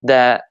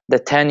that the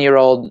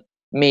 10-year-old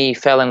me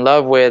fell in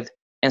love with,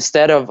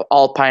 instead of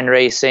alpine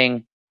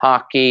racing,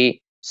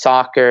 hockey,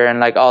 soccer, and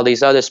like all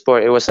these other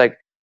sports. It was like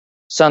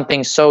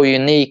something so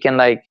unique and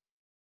like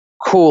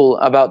cool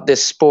about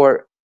this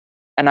sport,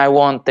 and I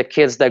want the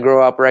kids that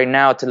grow up right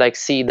now to like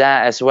see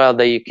that as well,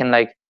 that you can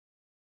like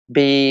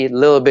be a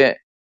little bit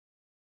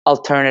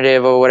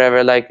alternative or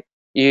whatever. Like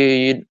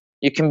you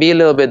can be a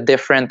little bit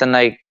different, and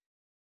like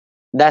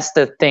that's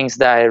the things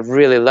that I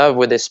really love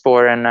with this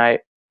sport, and I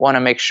want to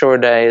make sure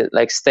that it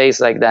like stays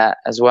like that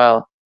as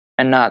well,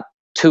 and not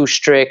too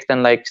strict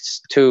and like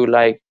too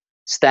like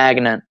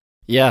stagnant.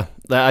 Yeah,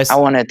 I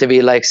want it to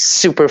be like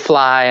super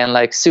fly and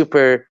like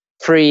super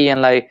free,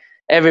 and like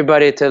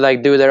everybody to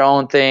like do their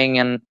own thing.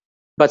 And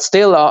but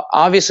still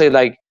obviously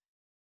like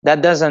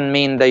that doesn't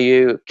mean that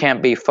you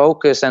can't be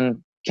focused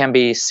and can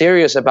be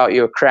serious about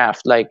your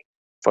craft. Like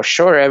for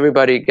sure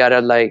everybody gotta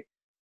like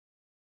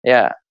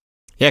yeah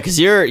because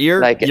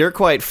you're like you're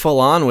quite full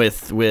on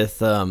with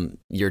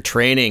your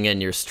training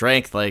and your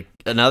strength. Like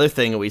another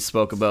thing that we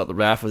spoke about the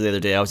Raph was the other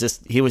day.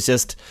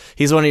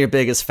 He's one of your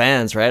biggest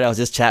fans, right? I was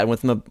just chatting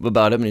with him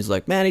about him, and he's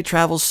like, man, he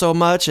travels so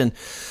much, and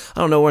I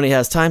don't know when he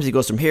has times. He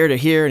goes from here to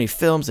here, and he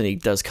films and he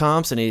does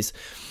comps, and he's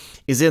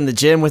in the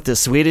gym with the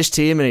Swedish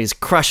team, and he's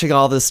crushing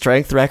all the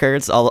strength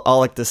records, all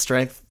like the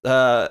strength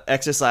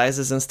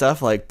exercises and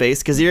stuff, like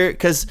base.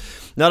 Because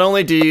not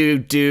only do you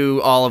do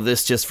all of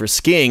this just for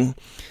skiing,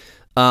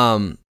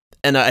 and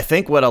I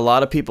think what a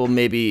lot of people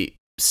maybe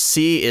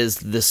see is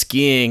the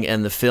skiing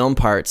and the film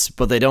parts,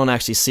 but they don't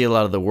actually see a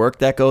lot of the work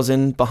that goes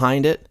in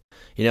behind it.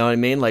 You know what I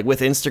mean? Like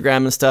with Instagram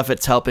and stuff,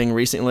 it's helping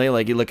recently.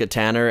 Like you look at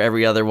Tanner,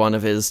 every other one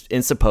of his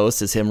Insta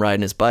posts is him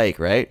riding his bike,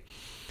 right?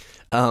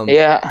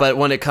 Yeah. But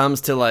when it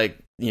comes to like,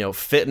 you know,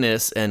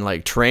 fitness and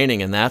like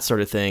training and that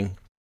sort of thing,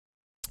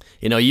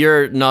 you know,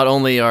 you're not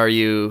only are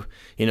you,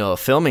 you know, a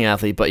filming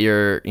athlete, but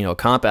you're, you know, a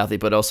comp athlete,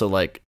 but also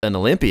like an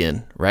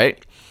Olympian,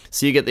 right?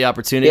 So you get the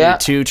opportunity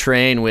to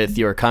train with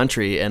your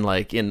country and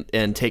like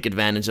and take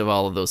advantage of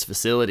all of those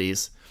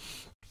facilities.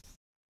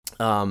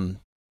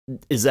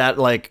 Is that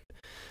like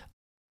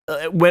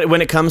when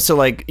it comes to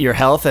like your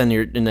health and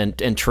your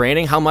and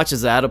training, how much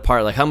is that a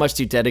part? Like how much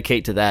do you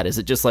dedicate to that? Is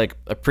it just like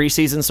a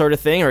preseason sort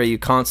of thing, or are you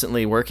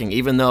constantly working?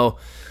 Even though,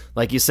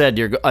 like you said,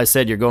 you're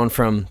going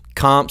from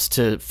comps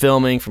to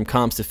filming, from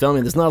comps to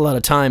filming. There's not a lot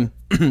of time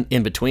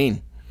in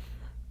between.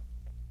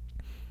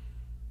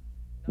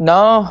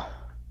 No.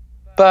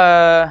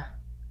 But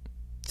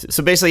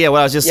so basically, yeah, what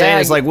I was just saying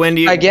is like when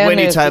do you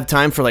have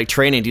time for like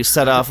training? Do you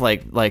set off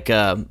like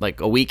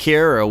a week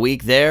here or a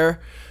week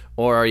there,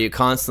 or are you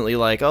constantly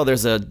like, oh,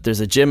 there's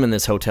a gym in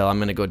this hotel, I'm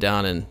gonna go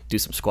down and do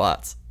some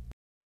squats?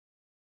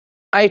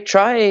 I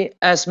try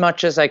as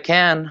much as I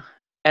can,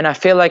 and I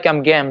feel like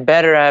I'm getting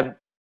better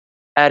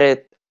at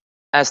it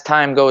as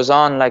time goes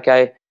on. Like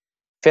I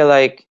feel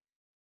like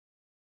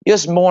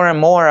just more and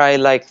more I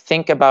like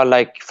think about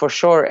like for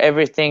sure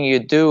everything you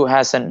do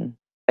has an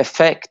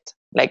effect.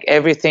 Like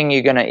everything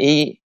you're gonna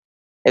eat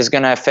is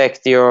gonna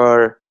affect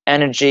your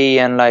energy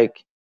and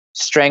like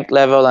strength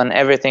level and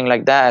everything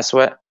like that,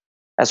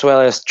 as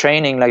well as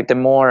training. Like the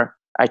more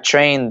I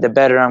train, the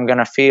better I'm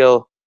gonna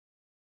feel.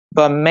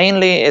 But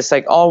mainly it's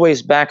like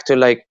always back to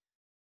like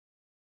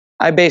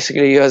I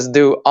basically just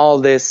do all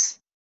this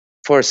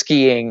for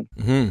skiing.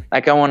 Mm-hmm.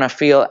 Like I want to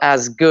feel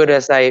as good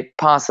as I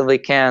possibly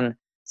can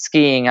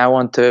skiing. I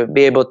want to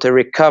be able to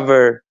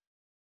recover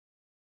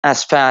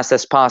as fast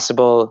as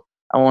possible.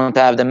 I want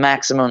to have the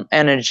maximum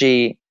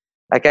energy.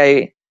 Like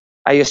I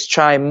just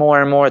try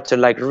more and more to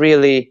like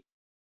really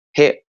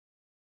hit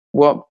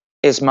what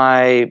is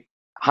my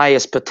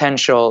highest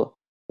potential,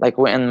 like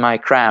in my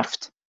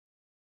craft.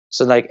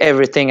 So like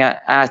everything,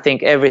 I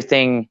think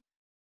everything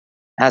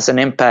has an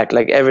impact.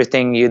 Like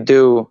everything you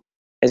do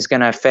is going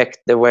to affect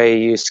the way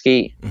you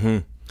ski. Mm-hmm.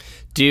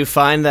 Do you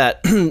find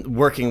that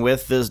working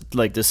with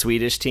the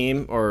Swedish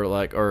team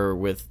or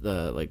with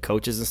like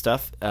coaches and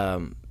stuff,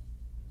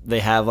 they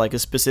have like a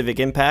specific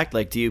impact?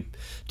 Like do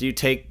you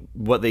take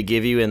what they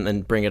give you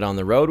and bring it on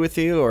the road with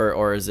you,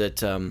 or is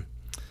it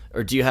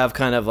or do you have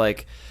kind of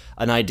like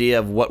an idea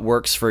of what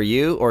works for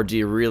you, or do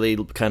you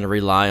really kind of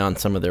rely on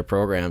some of their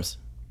programs?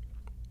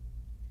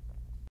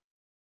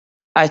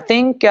 I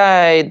think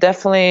I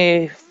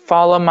definitely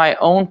follow my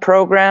own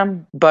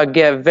program, but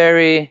get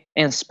very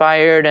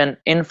inspired and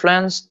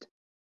influenced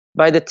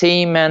by the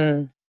team.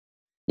 And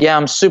yeah,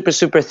 I'm super,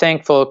 super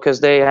thankful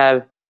because they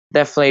have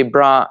definitely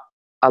brought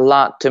a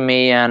lot to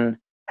me and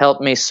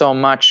helped me so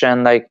much.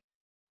 And like,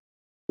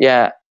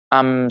 yeah,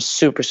 I'm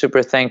super,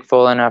 super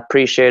thankful and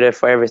appreciative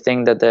for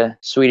everything that the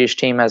Swedish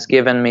team has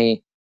given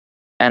me.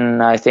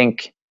 And I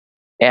think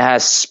it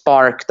has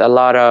sparked a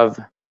lot of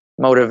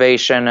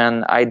motivation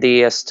and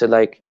ideas to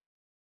like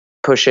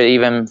push it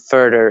even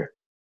further.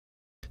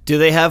 Do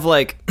they have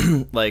like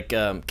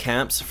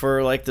camps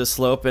for like the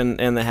slope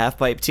and the half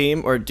pipe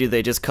team, or do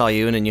they just call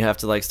you in and you have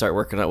to like start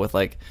working out with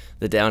like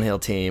the downhill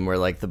team or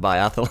like the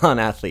biathlon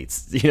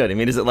athletes? You know what I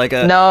mean? Is it like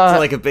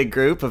a big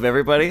group of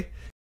everybody?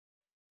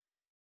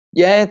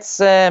 Yeah,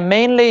 it's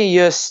mainly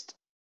just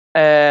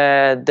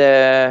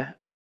the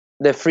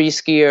free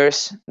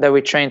skiers that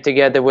we train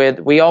together with.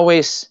 We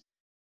always,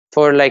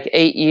 for like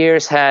 8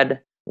 years, had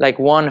like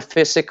one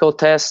physical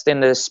test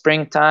in the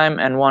springtime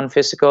and one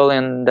physical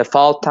in the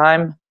fall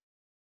time.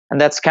 And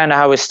that's kind of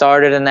how we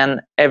started. And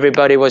then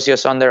everybody was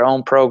just on their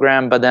own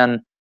program, but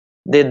then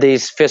did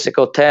these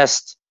physical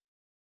tests.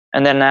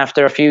 And then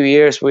after a few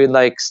years, we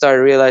like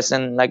started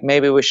realizing like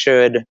maybe we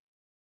should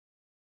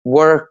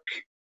work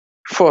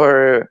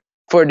for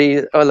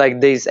these, or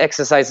like these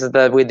exercises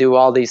that we do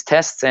all these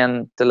tests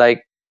in, to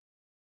like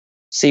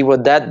see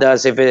what that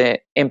does, if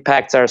it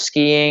impacts our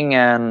skiing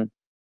and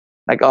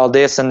like all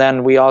this. And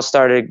then we all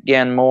started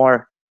getting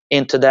more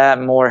into that,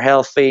 more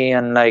healthy,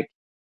 and like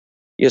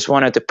just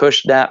wanted to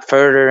push that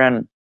further.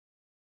 And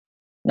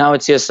now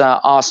it's just an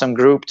awesome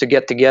group to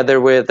get together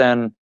with,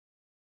 and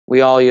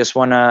we all just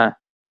want to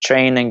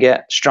train and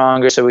get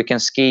stronger so we can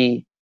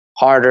ski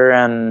harder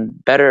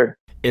and better.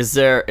 Is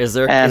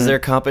there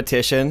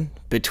competition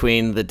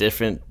between the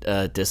different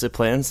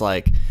disciplines,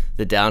 like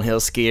the downhill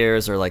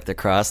skiers or like the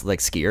cross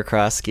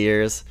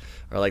skiers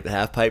or like the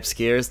half pipe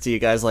skiers? Do you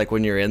guys, like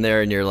when you're in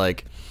there and you're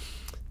like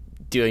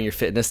doing your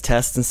fitness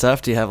tests and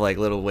stuff, do you have like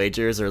little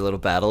wagers or little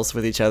battles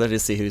with each other to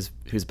see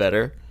who's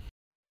better?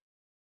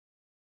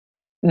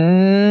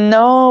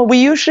 No,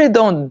 we usually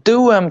don't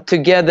do them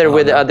together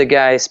with the other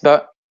guys,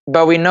 but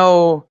we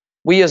know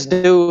we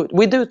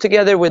do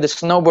together with the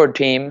snowboard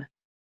team.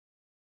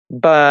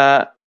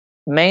 But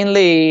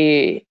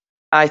mainly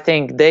I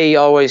think they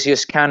always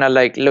just kind of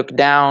like look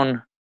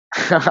down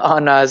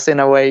on us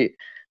in a way.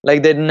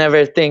 Like they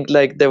never think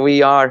like that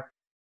we are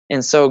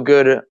in so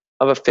good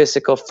of a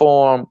physical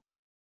form.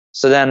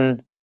 So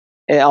then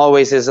it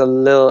always is a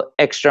little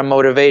extra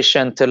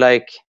motivation to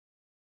like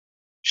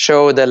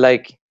show that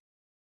like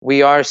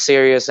we are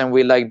serious and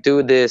we like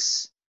do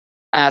this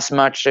as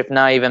much, if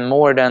not even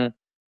more, than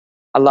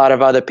a lot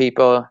of other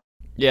people.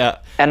 Yeah.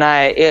 And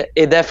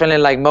it definitely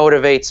like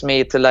motivates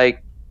me to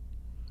like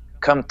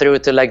come through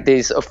to like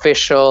these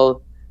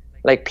official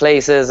like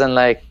places and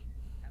like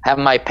have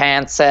my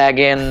pants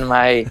sagging,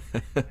 my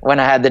when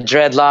I had the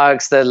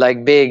dreadlocks, the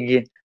like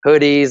big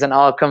hoodies, and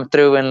all come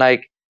through and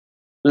like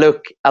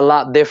look a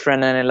lot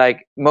different. And it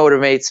like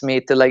motivates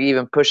me to like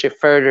even push it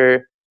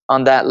further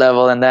on that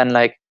level. And then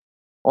like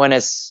when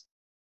it's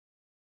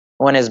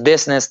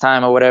business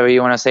time, or whatever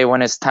you want to say,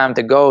 when it's time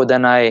to go,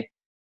 then I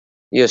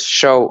just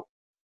show.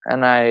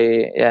 And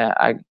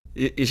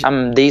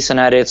I'm decent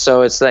at it,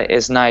 so it's like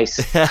it's nice.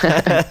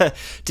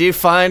 Do you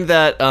find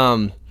that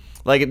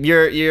like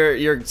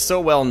you're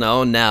so well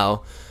known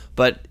now,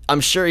 but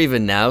I'm sure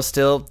even now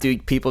still, do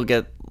people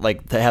get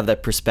like to have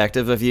that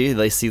perspective of you?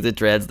 They see the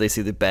dreads, they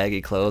see the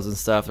baggy clothes and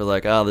stuff, they're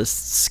like, oh, this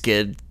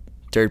skid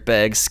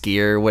dirtbag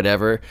skier,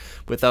 whatever,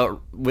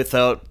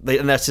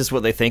 and that's just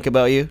what they think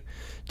about you.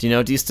 Do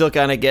you still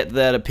kind of get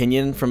that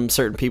opinion from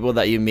certain people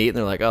that you meet, and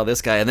they're like, oh,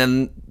 this guy, and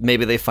then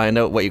maybe they find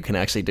out what you can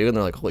actually do and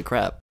they're like, holy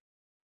crap.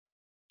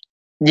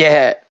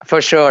 Yeah,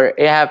 for sure.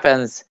 It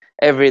happens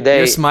every day.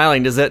 You're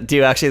smiling. Do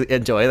you actually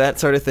enjoy that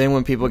sort of thing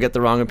when people get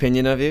the wrong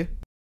opinion of you?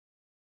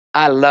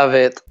 I love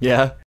it.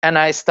 Yeah. And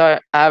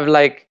I've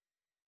like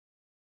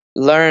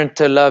learned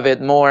to love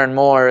it more and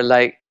more.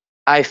 Like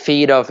I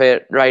feed off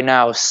it right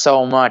now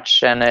so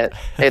much, and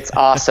it's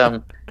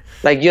awesome.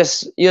 Like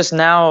just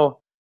now,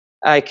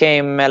 I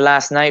came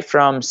last night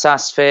from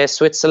Saas-Fee,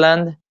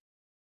 Switzerland.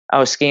 I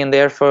was skiing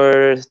there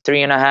for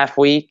 3.5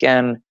 weeks,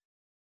 and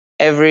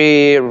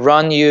every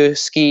run you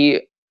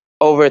ski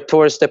over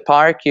towards the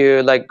park,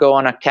 you like go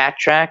on a cat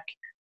track,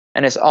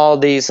 and it's all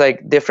these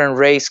like different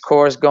race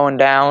course going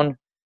down.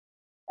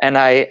 And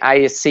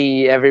I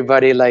see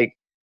everybody like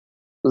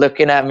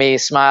looking at me,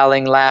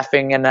 smiling,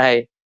 laughing, and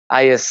I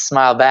just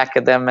smile back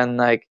at them and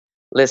like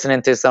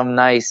listening to some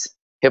nice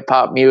hip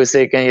hop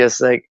music and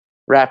just like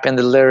rapping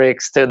the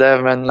lyrics to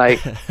them, and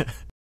like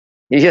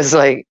you just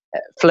like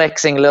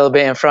flexing a little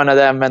bit in front of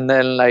them, and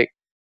then like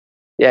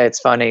yeah, it's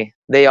funny.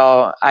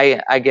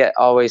 I get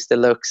always the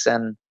looks,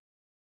 and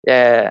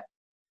yeah,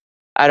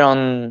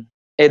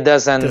 it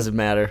doesn't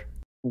matter,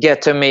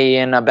 get to me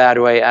in a bad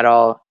way at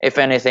all. If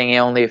anything, it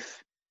only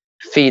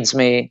feeds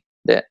me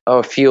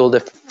or fuel the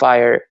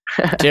fire.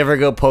 Do you ever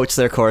go poach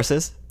their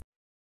courses?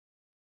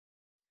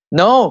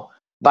 No,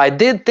 but I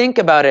did think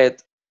about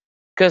it.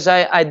 because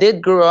I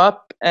did grow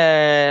up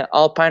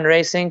alpine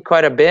racing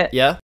quite a bit.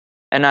 Yeah.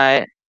 And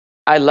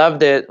I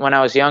loved it when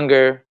I was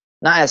younger.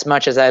 Not as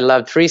much as I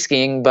loved free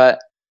skiing, but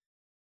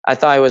I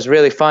thought it was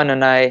really fun.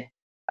 And I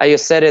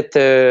just said it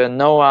to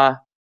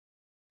Noah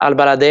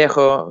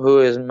Albaladejo, who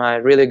is my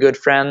really good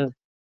friend,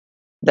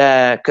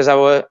 that because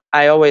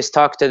I always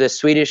talk to the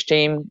Swedish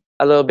team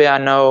a little bit. I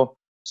know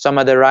some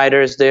of the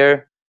riders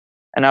there,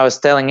 and I was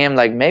telling him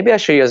like maybe I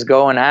should just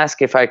go and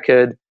ask if I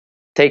could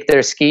take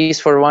their skis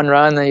for one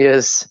run and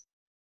just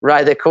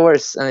ride the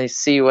course and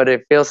see what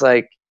it feels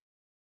like.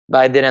 But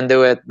I didn't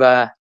do it.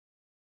 But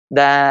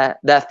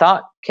that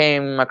thought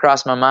came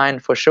across my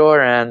mind for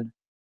sure, and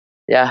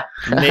yeah.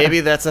 Maybe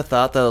that's a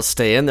thought that'll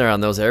stay in there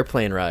on those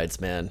airplane rides,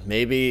 man.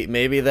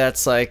 Maybe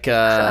that's like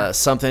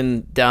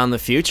something down the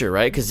future,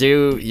 right? Because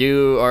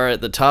you are at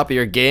the top of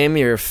your game.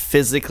 You're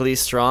physically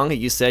strong.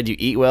 You said you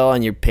eat well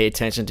and you pay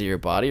attention to your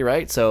body,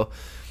 right? So,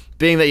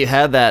 being that you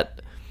had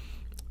that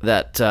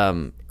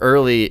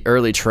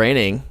early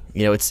training,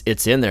 you know,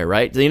 it's in there,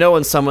 right? You know,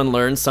 when someone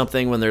learns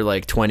something when they're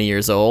like 20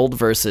 years old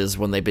versus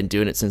when they've been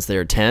doing it since they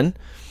were 10.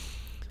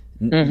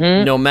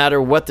 No matter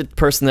what the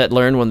person that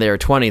learned when they were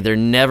 20, they're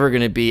never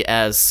going to be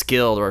as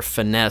skilled or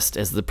finessed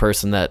as the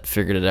person that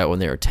figured it out when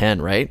they were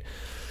 10, right?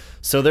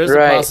 So there's a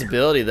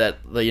possibility that,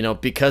 you know,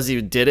 because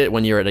you did it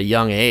when you're at a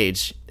young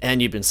age and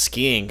you've been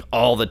skiing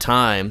all the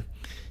time,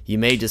 you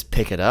may just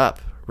pick it up,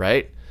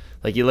 right?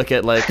 Like you look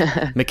at like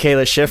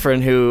Michaela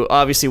Schifrin, who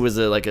obviously was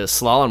like a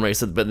slalom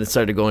racer, but then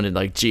started going to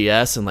like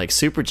GS and like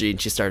Super G,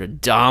 and she started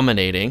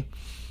dominating.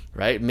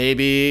 Right?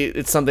 Maybe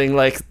it's something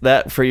like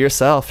that for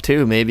yourself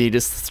too. Maybe you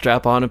just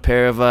strap on a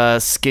pair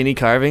of skinny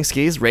carving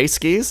skis, race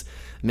skis.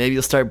 Maybe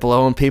you'll start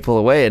blowing people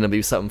away and it'll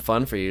be something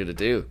fun for you to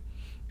do.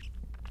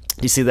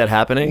 You see that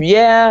happening?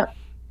 Yeah.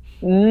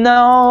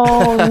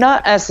 No,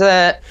 not as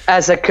a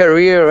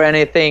career or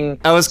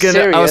anything. I was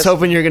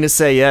hoping you were gonna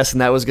say yes,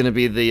 and that was gonna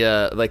be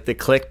the like the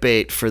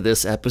clickbait for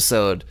this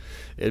episode.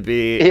 It's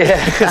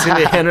gonna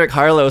be Henrik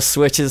Harlaut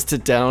switches to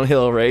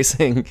downhill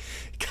racing.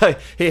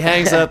 He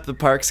hangs up the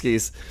park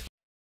skis.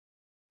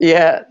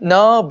 Yeah,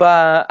 no,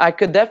 but I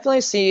could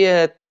definitely see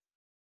it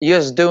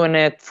just doing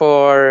it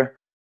for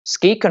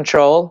ski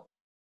control.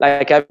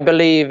 Like I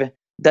believe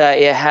that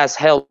it has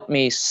helped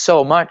me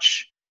so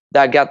much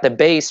that I got the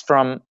base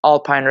from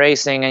alpine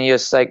racing, and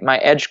just like my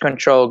edge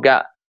control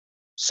got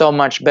so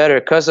much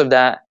better because of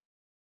that.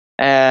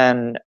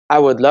 And I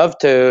would love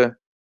to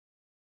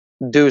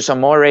do some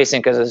more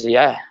racing because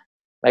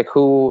like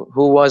who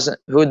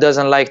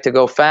doesn't like to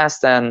go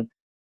fast and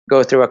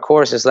go through a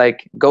course? It's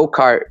like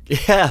go-kart.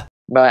 Yeah.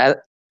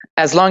 But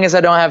as long as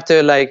I don't have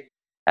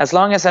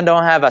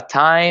a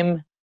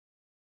time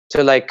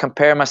to like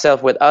compare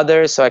myself with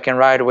others, so I can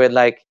ride with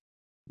like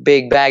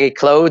big baggy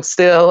clothes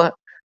still.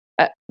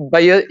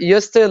 But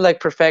you still like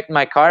perfect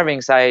my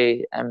carvings.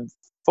 I am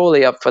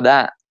fully up for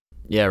that.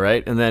 Yeah,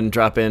 right. And then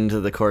drop into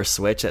the course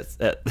switch at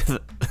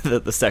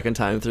the second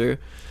time through.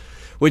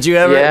 Would you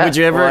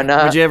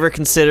ever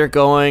consider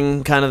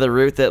going kind of the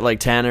route that like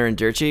Tanner and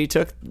Dirty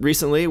took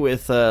recently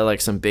with like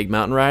some big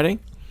mountain riding?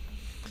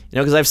 You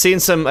know, because I've seen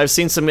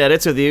some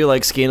edits with you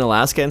like skiing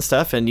Alaska and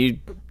stuff, and you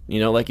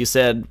know, like you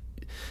said,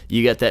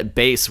 you get that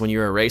base when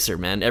you're a racer,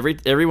 man.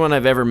 Everyone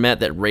I've ever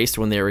met that raced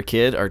when they were a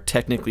kid are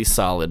technically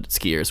solid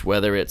skiers,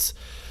 whether it's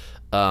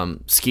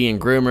skiing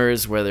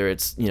groomers, whether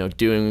it's, you know,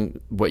 doing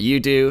what you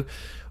do,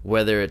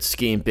 whether it's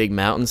skiing big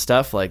mountain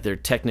stuff. Like they're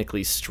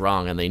technically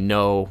strong and they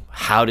know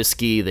how to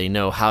ski, they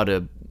know how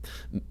to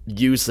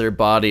use their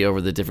body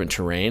over the different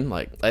terrain.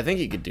 Like I think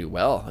you could do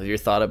well. Have you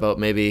thought about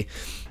maybe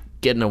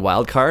getting a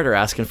wild card or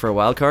asking for a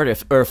wild card?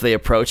 If they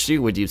approached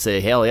you, would you say,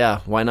 hell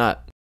yeah, why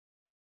not?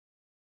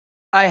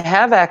 I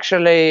have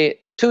actually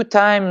 2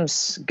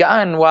 times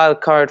gotten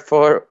wild card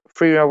for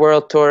Freeride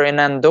World Tour in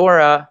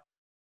Andorra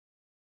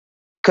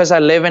because I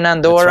live in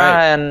Andorra.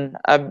 And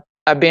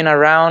I've been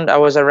around. I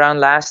was around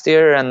last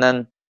year, and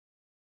then,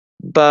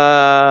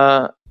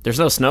 but there's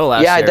no snow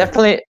last year. Yeah,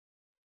 definitely.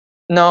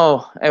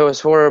 No, it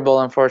was horrible,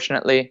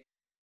 unfortunately.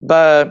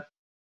 But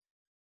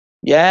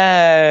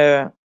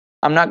yeah,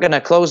 I'm not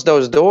gonna close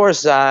those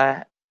doors.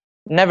 I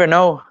never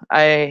know.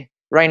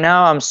 Right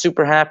now I'm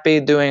super happy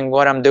doing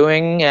what I'm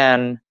doing,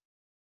 and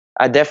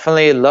I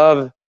definitely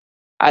love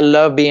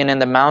being in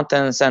the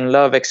mountains and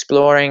love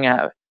exploring.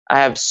 I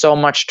have so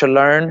much to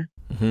learn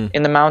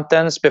in the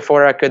mountains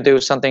before I could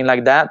do something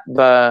like that.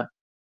 But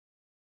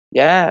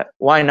yeah,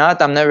 why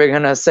not? I'm never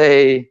gonna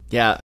say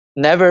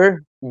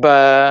never.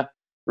 But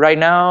right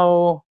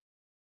now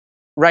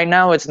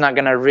it's not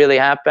gonna really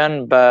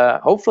happen.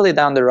 But hopefully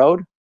down the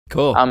road.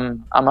 Cool.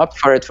 I'm up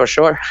for it for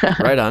sure.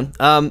 Right on.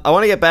 I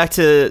want to get back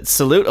to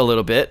Salute a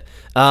little bit.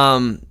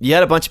 You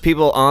had a bunch of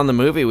people on the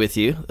movie with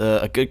you,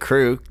 a good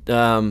crew.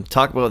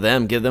 Talk about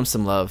them. Give them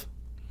some love.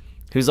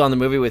 Who's on the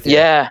movie with you?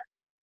 Yeah.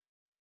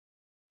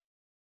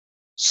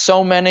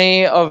 So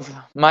many of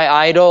my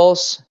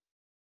idols.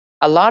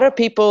 A lot of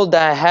people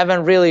that I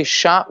haven't really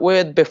shot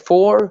with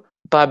before,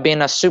 but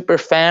been a super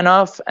fan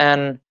of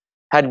and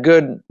had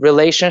good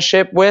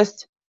relationship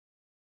with.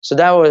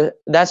 So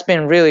that's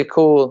been really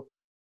cool.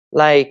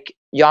 Like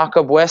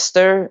Jakob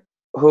Wester,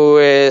 who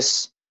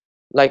is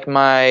like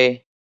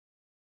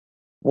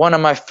one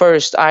of my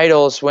first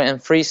idols when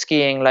free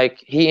skiing.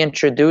 Like, he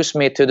introduced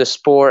me to the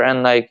sport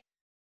and like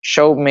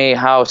showed me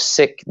how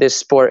sick this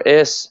sport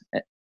is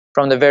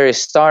from the very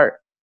start.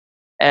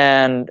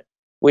 And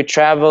we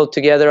traveled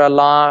together a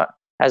lot,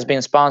 has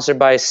been sponsored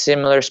by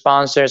similar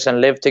sponsors,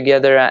 and lived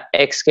together at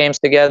X Games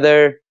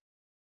together,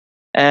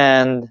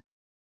 and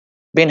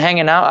been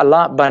hanging out a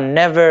lot, but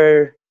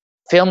never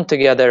filmed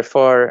together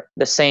for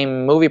the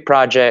same movie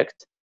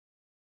project.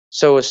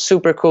 So it was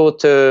super cool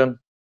to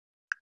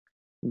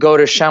go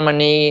to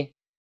Chamonix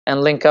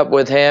and link up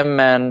with him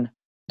and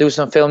do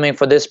some filming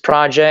for this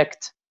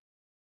project,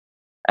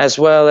 as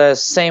well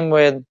as same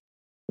with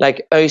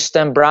like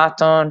Øystein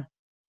Bratton.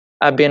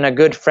 I've been a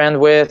good friend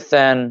with,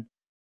 and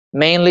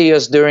mainly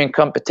just during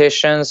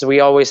competitions, we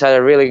always had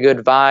a really good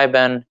vibe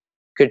and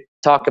could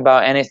talk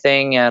about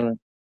anything. And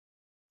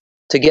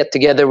to get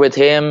together with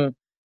him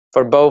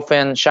for both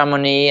in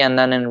Chamonix and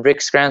then in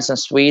Riksgränsen,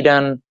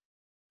 Sweden,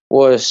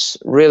 was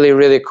really,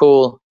 really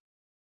cool.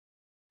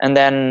 And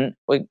then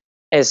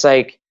it's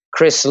like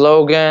Chris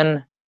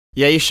Logan.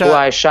 Yeah, you shot. Who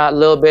I shot a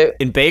little bit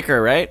in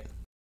Baker, right?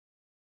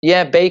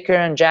 Yeah, Baker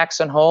and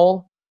Jackson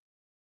Hole.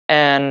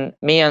 And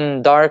me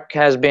and Dark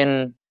has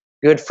been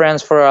good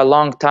friends for a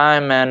long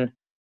time, and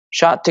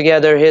shot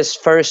together his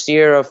first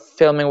year of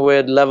filming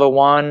with Level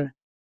 1.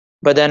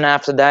 But then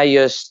after that,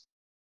 just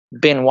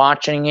been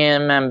watching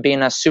him and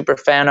being a super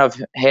fan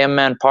of him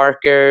and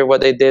Parker,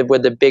 what they did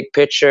with the big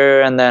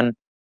picture, and then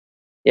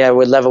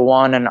with Level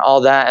 1 and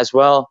all that as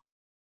well.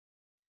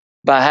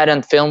 But I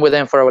hadn't filmed with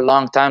him for a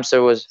long time,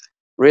 so it was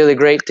really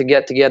great to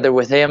get together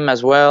with him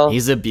as well.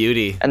 He's a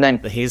beauty. And then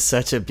he's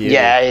such a beauty.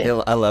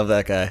 Yeah, I love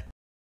that guy.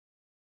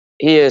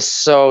 He is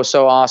so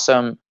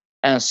awesome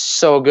and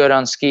so good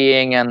on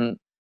skiing and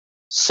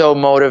so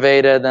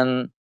motivated,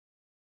 and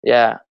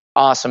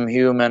awesome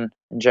human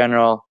in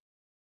general.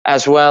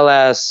 As well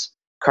as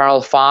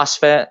Carl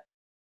Fosfet,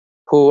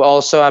 who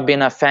also I've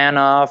been a fan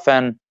of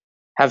and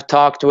have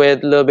talked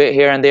with a little bit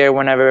here and there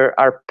whenever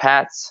our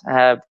paths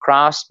have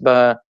crossed,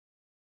 but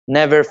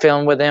never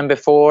filmed with him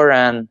before.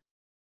 And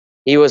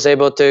he was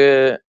able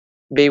to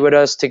be with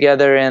us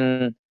together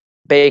in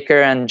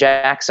Baker and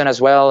Jackson as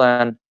well,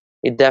 and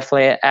he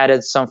definitely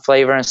added some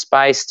flavor and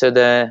spice to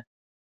the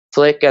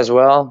flick as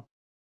well.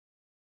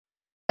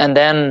 And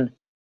then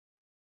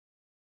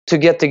to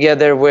get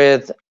together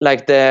with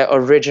like the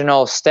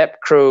original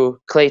step crew,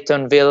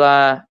 Clayton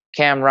Villa,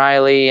 Cam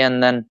Riley,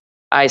 and then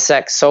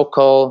Isaac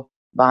Sokol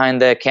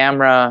behind the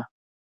camera,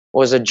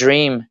 was a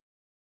dream.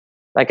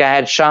 Like, I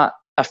had shot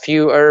a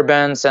few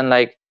urbans and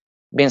like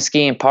been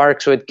skiing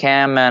parks with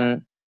Cam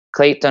and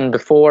Clayton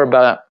before,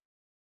 but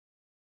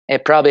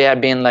it probably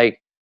had been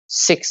like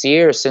 6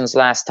 years since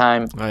last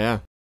time. Oh yeah.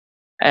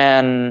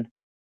 And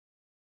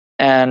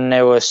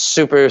it was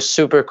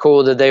super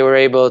cool that they were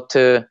able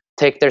to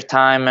take their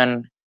time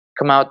and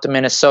come out to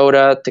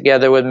Minnesota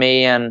together with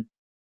me and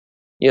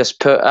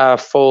just put a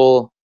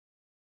full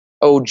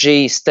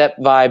OG step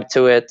vibe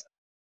to it.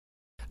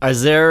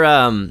 Is there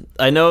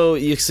I know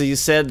you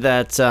said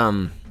that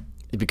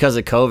because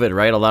of COVID,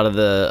 right? A lot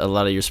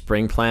of your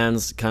spring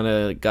plans kind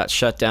of got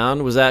shut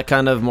down. Was that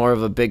kind of more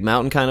of a big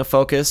mountain kind of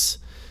focus?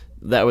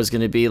 That was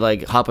going to be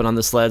like hopping on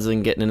the sleds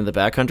and getting into the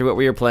backcountry. What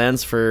were your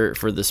plans for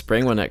the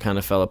spring when that kind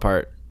of fell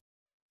apart?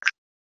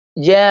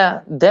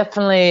 Yeah,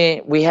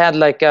 definitely. We had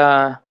like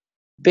a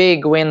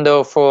big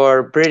window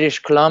for British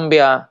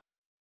Columbia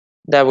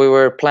that we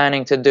were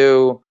planning to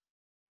do,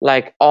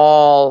 like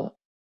all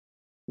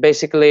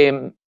basically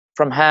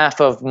from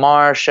half of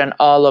March and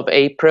all of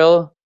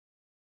April.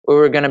 We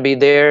were going to be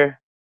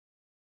there.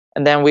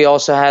 And then we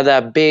also had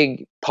a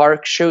big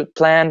park shoot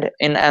planned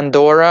in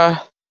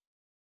Andorra.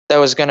 That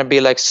was going to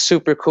be like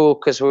super cool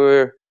because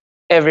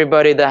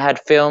everybody that had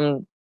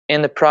filmed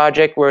in the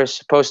project were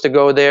supposed to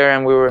go there,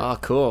 and we were, oh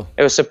cool.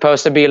 It was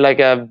supposed to be like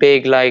a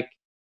big like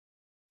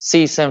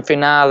season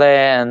finale,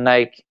 and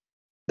like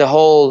the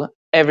whole,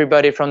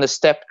 everybody from the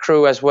step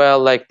crew as well,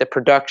 like the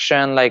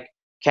production, like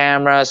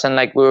cameras, and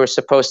like we were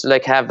supposed to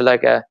like have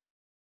like a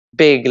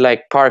big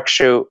like park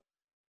shoot.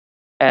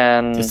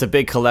 And just a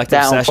big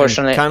collective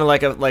session, kind of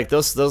like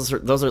those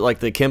are like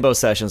the Kimbo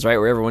sessions, right,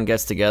 where everyone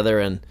gets together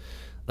and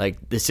like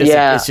it's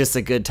just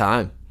a good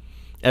time.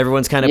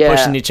 Everyone's kind of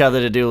pushing each other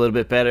to do a little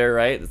bit better,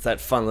 right? It's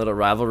that fun little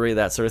rivalry,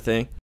 that sort of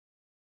thing.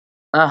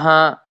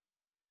 And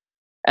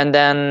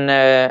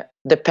then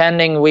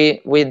depending,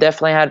 we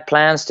definitely had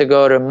plans to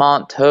go to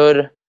Mount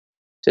Hood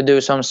to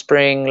do some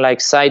spring like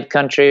side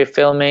country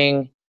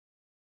filming,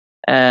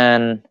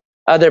 and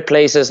other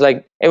places.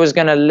 Like, it was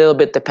gonna a little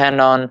bit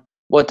depend on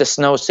what the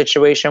snow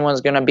situation was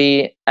gonna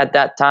be at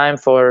that time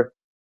for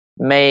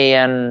May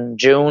and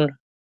June.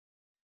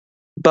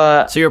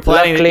 But so you're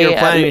planning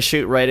to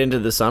shoot right into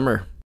the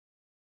summer.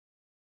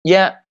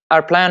 Yeah,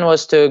 our plan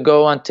was to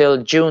go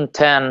until June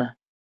 10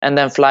 and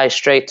then fly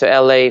straight to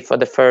LA for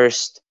the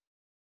first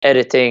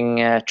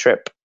editing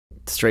trip.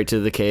 Straight to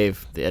the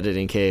cave, the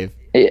editing cave.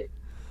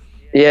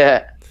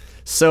 Yeah.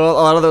 So a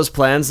lot of those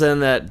plans then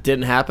that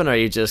didn't happen, are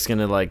you just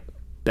gonna like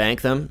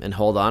bank them and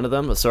hold on to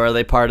them? So are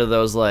they part of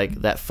those,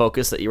 like, that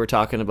focus that you were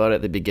talking about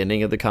at the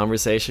beginning of the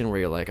conversation, where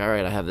you're like, all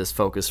right, I have this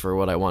focus for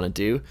what I want to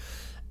do,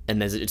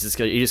 and is it just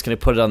you're just gonna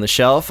put it on the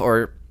shelf,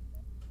 or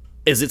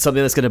is it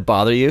something that's gonna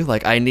bother you?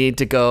 Like, I need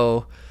to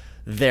go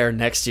there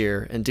next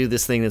year and do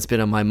this thing that's been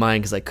on my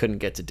mind because I couldn't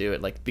get to do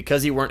it. Like,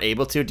 because you weren't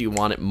able to, do you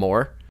want it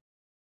more?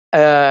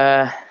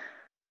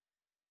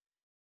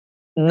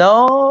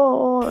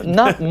 No,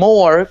 not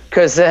more,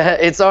 because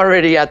it's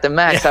already at the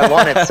max. I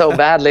want it so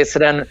badly. So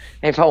then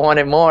if I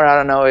wanted more, I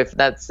don't know if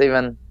that's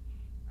even,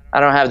 I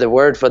don't have the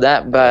word for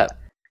that. But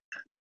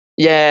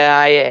yeah,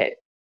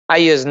 I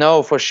just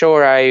know for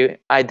sure.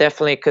 I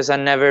definitely, because I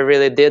never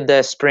really did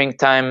the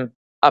springtime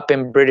up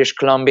in British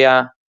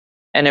Columbia.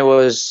 And it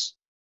was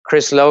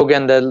Chris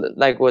Logan that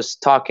like was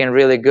talking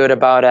really good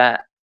about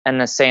it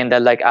and saying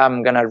that like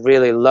I'm going to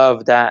really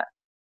love that.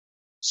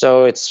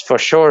 So it's for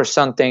sure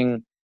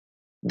something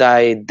that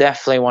I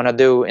definitely want to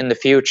do in the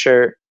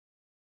future.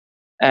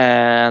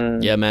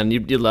 And yeah, man, you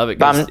love it.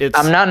 But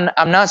I'm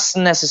not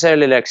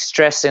necessarily like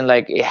stressing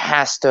like it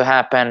has to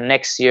happen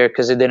next year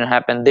because it didn't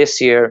happen this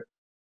year.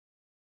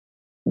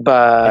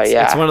 But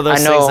it's one of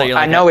those things that you're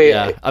like, I know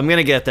I'm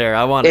gonna get there.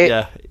 I want it.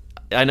 Yeah,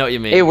 I know what you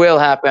mean. It will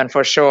happen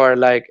for sure.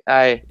 Like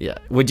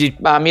Would you?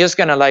 I'm just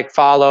gonna like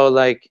follow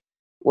like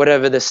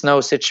whatever the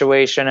snow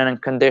situation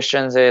and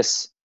conditions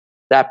is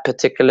that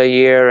particular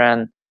year,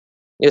 and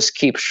just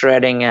keep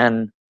shredding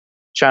and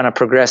trying to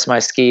progress my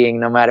skiing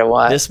no matter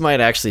what. This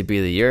might actually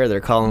be the year. They're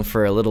calling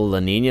for a little La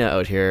Nina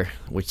out here,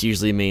 which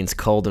usually means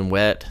cold and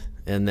wet.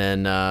 And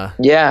then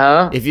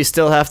if you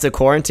still have to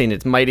quarantine,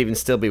 it might even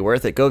still be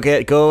worth it.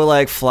 Go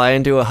like fly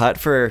into a hut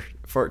for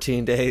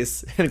 14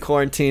 days and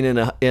quarantine in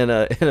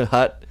a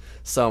hut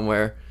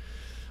somewhere.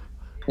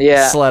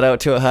 Yeah, sled out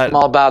to a hut. I'm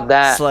all about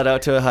that. Sled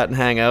out to a hut and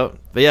hang out.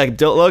 But yeah,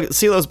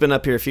 CeeLo's been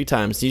up here a few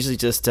times. Usually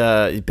just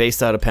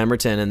based out of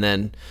Pemberton, and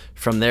then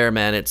from there,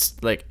 man,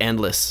 it's like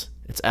endless.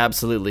 It's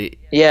absolutely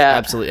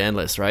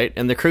endless, right?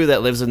 And the crew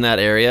that lives in that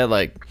area,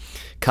 like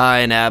Kai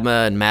and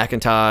Abma and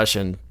Macintosh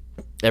and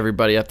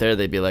everybody up there,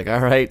 they'd be like, all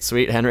right,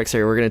 sweet, Henrik's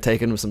here. We're going to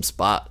take him to some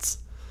spots.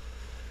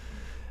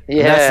 Yeah.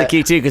 And that's the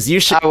key, too,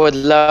 because I would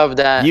love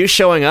that. You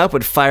showing up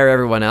would fire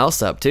everyone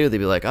else up, too. They'd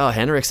be like, oh,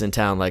 Henrik's in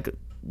town. Like,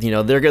 you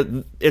know, they're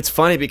good. It's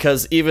funny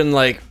because even,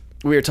 like,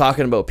 we were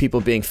talking about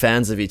people being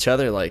fans of each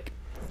other, like,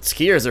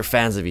 skiers are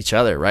fans of each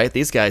other, right?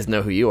 These guys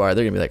know who you are.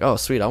 They're gonna be like, oh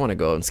sweet, I want to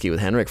go and ski with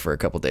Henrik for a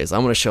couple days. I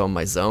want to show him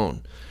my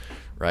zone,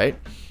 right?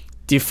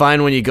 Do you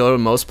find when you go to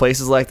most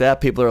places like that,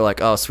 people are like,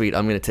 oh sweet,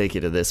 I'm gonna take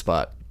you to this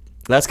spot?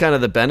 That's kind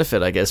of the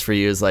benefit, I guess, for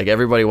you, is like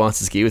everybody wants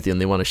to ski with you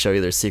and they want to show you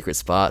their secret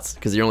spots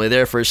because you're only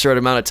there for a short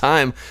amount of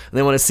time and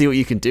they want to see what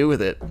you can do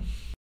with it.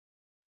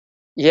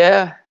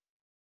 Yeah,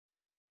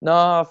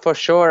 no, for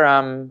sure.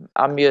 I'm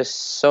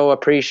just so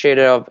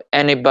appreciative of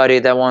anybody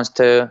that wants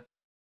to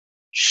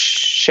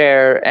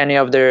share any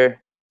of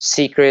their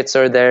secrets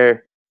or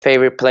their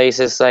favorite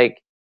places.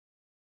 Like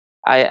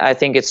I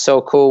think it's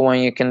so cool when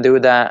you can do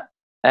that.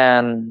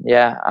 And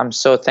yeah, I'm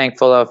so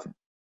thankful of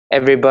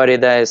everybody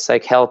that is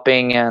like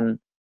helping and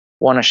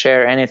want to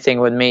share anything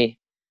with me,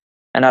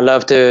 and I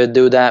love to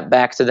do that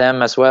back to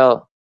them as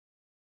well.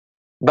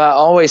 But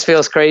always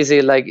feels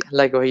crazy, like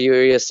what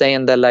you're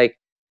saying, that like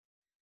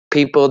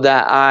people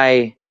that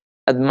I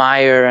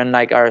admire and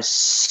like are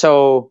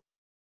so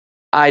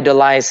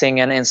idolizing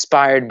and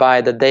inspired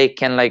by, that they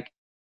can like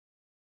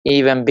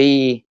even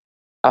be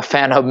a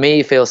fan of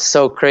me, feels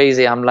so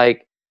crazy. I'm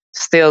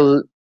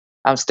still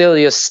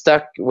just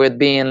stuck with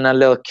being a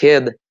little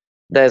kid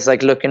that's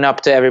like looking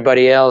up to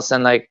everybody else.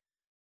 And like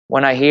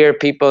when I hear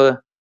people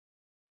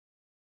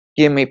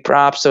give me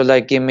props or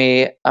like give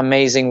me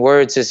amazing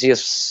words,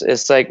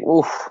 it's like,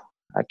 ooh,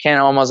 I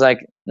can't almost like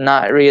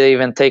not really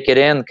even take it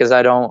in because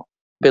I don't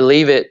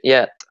believe it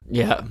yet.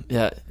 Yeah.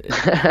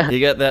 You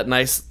got that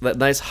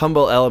nice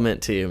humble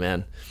element to you,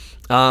 man.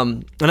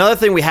 Another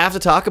thing we have to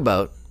talk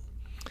about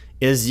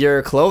is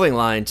your clothing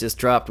line just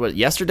dropped,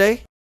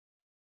 yesterday?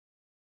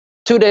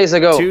 2 days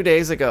ago. 2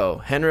 days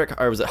ago.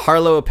 Henrik, or was it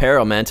Harlaut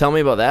Apparel, man? Tell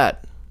me about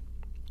that.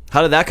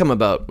 How did that come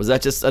about? Was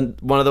that just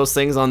one of those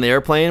things on the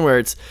airplane where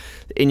it's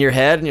in your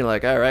head and you're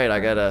like, all right, I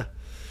gotta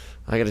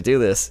do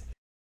this?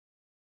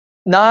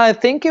 No, I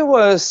think it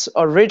was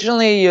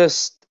originally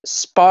just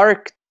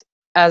sparked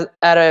at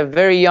a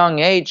very young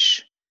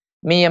age.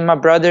 Me and my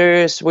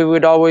brothers, we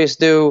would always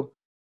do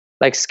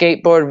like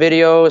skateboard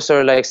videos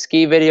or like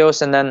ski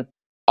videos, and then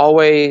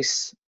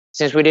always,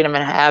 since we didn't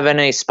even have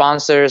any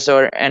sponsors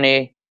or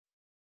anybody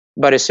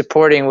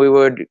supporting, we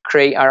would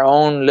create our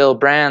own little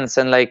brands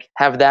and like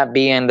have that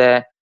be in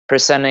the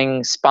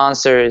presenting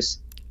sponsors.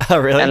 Oh,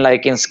 really? And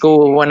like in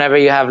school, whenever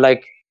you have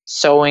like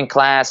sewing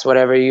class,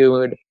 whatever, you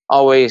would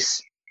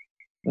always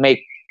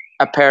make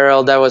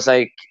apparel that was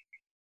like,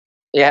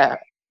 yeah,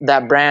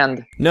 that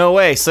brand. No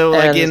way. So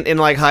like in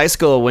like high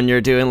school, when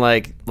you're doing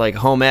like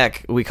home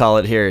ec, we call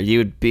it here,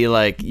 you'd be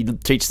like,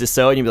 you'd teach to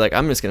sew and you'd be like,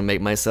 I'm just gonna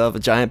make myself a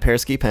giant pair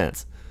of ski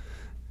pants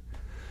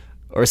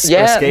or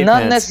skate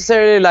not pants.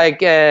 Necessarily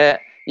like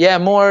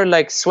more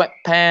like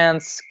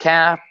sweatpants,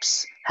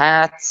 caps,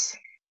 hats.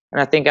 And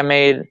I think I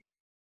made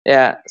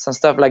yeah, some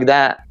stuff like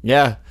that.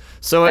 Yeah.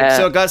 So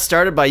it got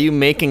started by you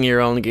making your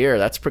own gear.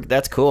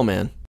 That's cool,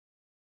 man.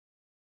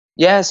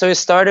 Yeah, so it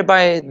started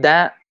by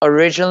that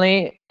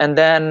originally, and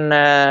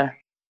then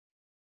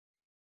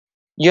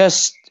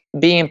just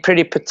being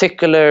pretty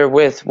particular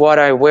with what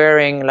I'm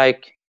wearing,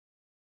 like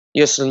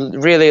just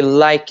really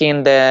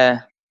liking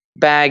the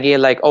baggy,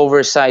 like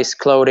oversized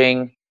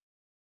clothing.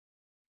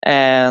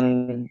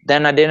 And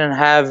then I didn't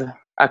have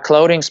a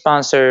clothing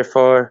sponsor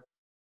for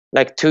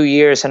like 2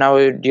 years, and I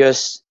would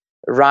just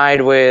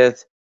ride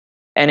with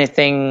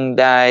anything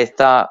that I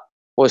thought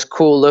was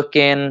cool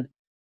looking,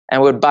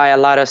 and would buy a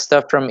lot of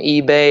stuff from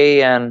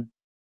eBay. And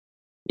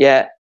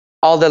yeah,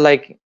 all the,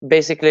 like,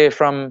 basically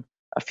from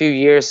a few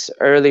years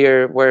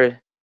earlier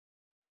where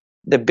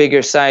the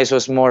bigger size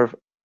was more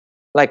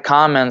like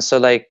common. So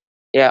like,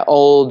 yeah,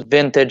 old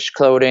vintage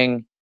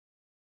clothing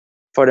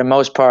for the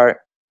most part.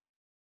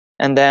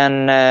 And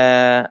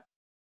then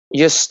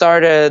just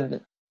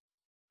started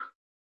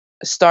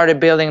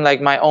building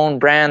like my own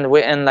brand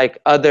within like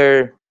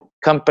other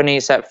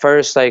companies at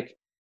first, like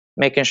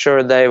making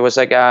sure that it was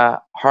like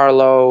a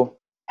Harlaut,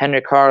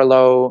 Henrik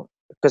Harlaut,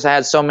 because I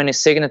had so many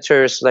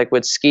signatures, like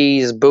with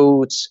skis,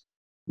 boots,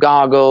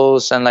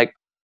 goggles, and like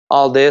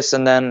all this.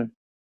 And then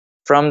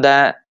from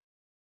that,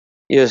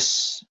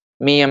 just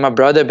me and my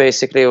brother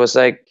basically was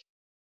like,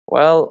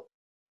 well,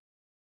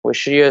 we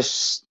should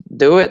just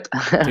do it.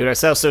 Do it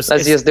ourselves. So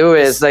Let's just do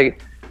it. It's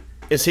like,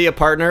 is he a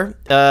partner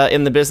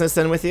in the business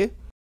then with you?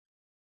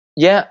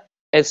 yeah,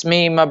 it's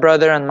me, my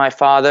brother, and my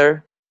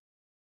father.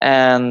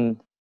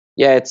 And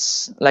yeah,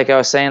 it's like I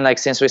was saying, like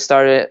since we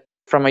started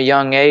from a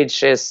young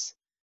age, it's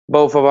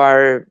both of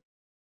our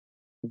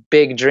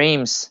big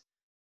dreams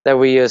that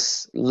we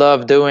just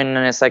love doing,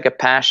 and it's like a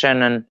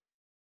passion, and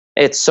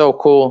it's so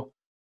cool.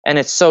 And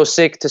it's so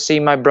sick to see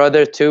my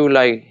brother too,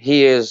 like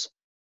he is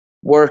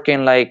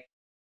working like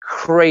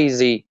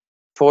crazy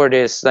for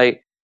this.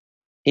 Like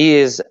he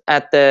is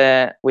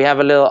we have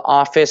a little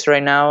office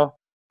right now,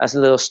 as a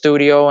little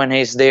studio, and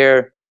he's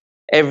there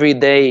every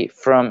day.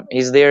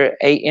 He's there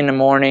 8 in the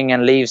morning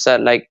and leaves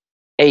at like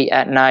 8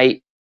 at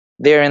night,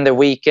 there in the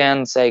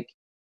weekends. Like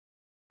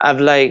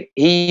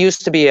he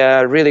used to be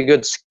a really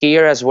good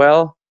skier as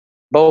well,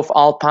 both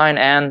alpine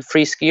and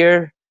free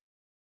skier,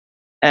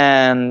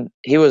 and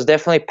he was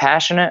definitely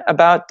passionate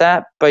about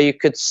that, but you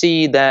could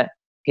see that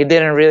he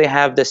didn't really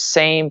have the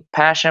same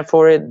passion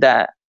for it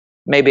that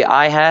maybe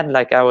I had.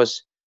 Like I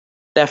was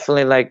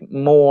definitely like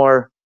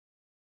more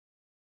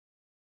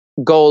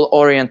goal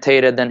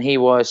orientated than he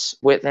was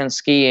within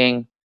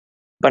skiing.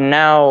 But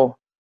now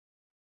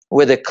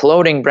with a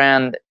clothing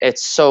brand,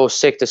 it's so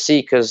sick to see,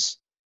 because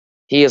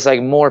he is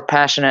like more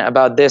passionate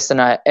about this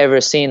than I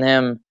ever seen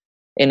him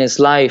in his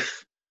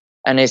life.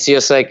 And it's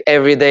just like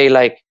every day,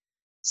 like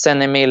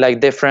sending me like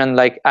different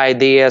like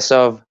ideas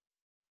of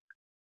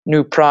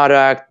new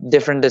product,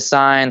 different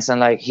designs, and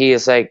like he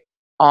is like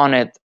on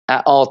it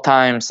at all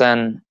times,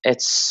 and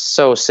it's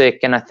so sick.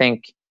 And I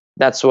think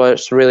that's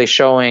what's really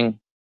showing,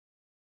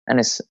 and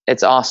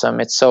it's awesome.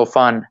 It's so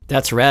fun.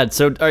 That's rad.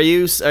 So are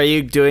you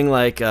doing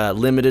like a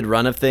limited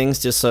run of things,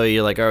 just so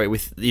you're like, all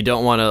right, you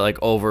don't want to like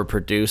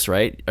overproduce,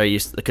 right? Are you,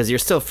 because you're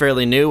still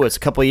fairly new? It's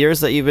a couple of years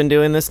that you've been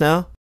doing this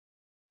now?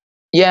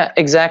 Yeah,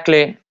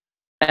 exactly.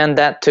 And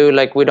that too,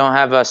 like we don't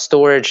have a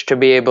storage to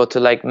be able to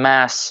like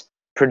mass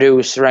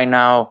produce right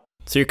now.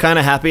 So you're kind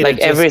of happy, like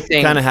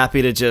everything, kind of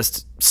happy to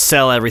just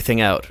sell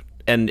everything out,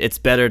 and it's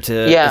better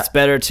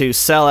to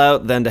sell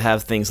out than to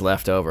have things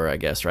left over, I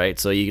guess, right?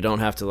 So you don't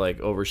have to like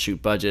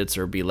overshoot budgets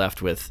or be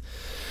left with,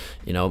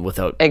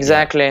 without.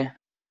 Exactly. Yeah.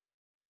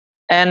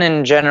 And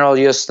in general,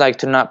 just like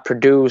to not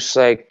produce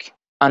like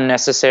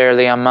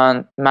unnecessarily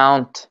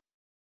amount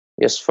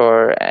just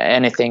for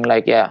anything,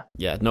 like yeah,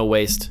 no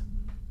waste.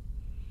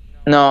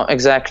 No,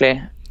 exactly.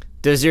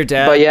 Does your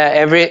dad? But yeah,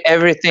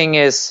 everything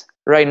is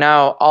right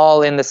now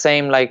all in the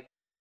same, like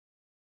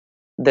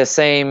the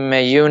same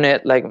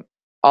unit, like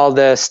all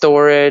the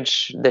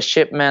storage, the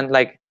shipment,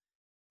 like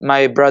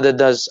my brother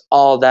does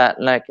all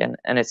that, like, and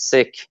it's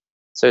sick.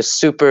 So it's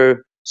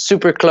super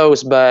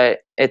close, but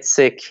it's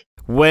sick.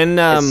 When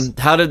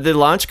how did the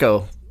launch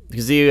go?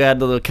 Because you had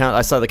the little count,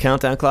 I saw the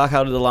countdown clock.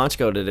 How did the launch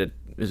go?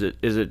 Is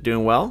it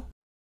doing well?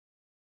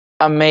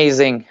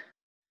 Amazing.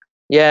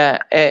 Yeah,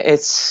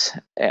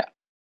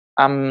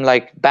 I'm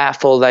like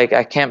baffled. Like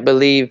I can't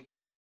believe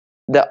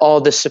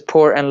all the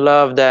support and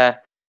love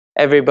that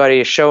everybody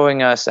is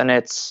showing us, and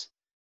it's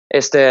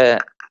the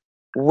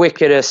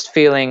wickedest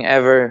feeling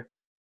ever.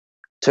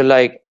 To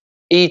like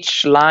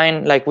each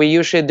line, like we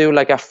usually do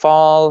like a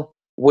fall,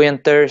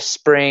 winter,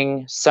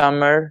 spring,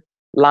 summer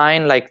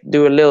line, like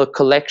do a little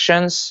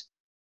collections,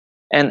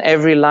 and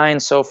every line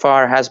so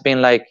far has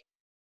been like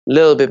a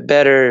little bit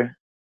better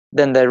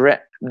than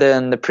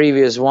the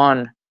previous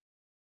one.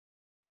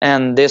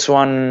 And this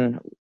one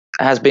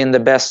has been the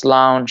best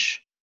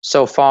launch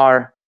so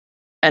far,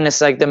 and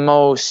it's like the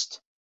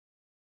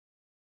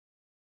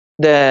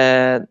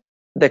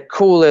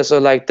coolest, or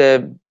like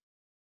the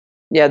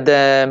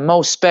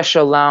most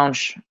special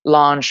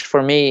launch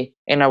for me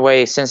in a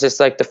way, since it's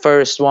like the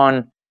first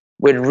one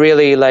with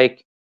really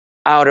like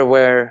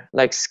outerwear,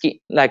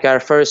 like our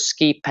first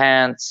ski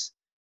pants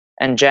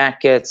and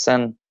jackets,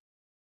 and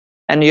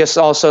just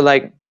also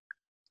like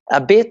a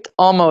bit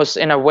almost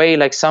in a way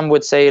like some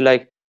would say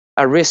like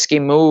a risky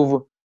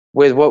move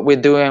with what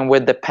we're doing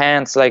with the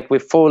pants. Like we're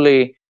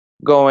fully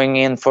going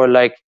in for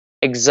like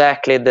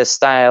exactly the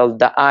style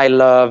that I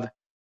love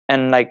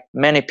and like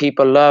many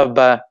people love,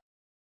 but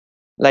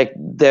like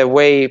the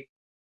way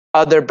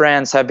other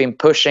brands have been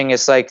pushing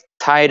is like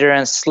tighter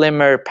and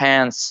slimmer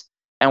pants,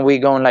 and we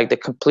going like the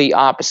complete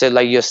opposite,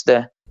 like just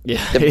the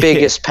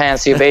biggest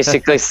pants you've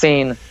basically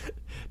seen.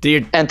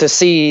 And to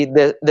see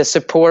the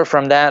support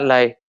from that,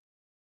 like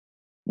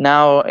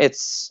now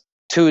it's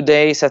 2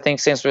 days I think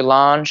since we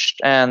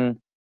launched, and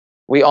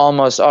we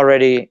almost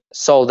already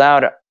sold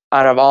out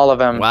of all of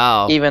them.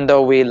 Wow. Even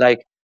though we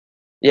like,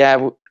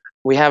 yeah,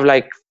 we have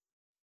like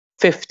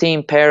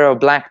 15 pair of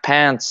black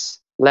pants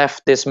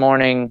left this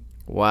morning.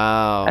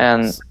 Wow.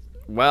 And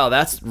wow,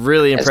 that's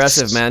really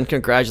impressive, man.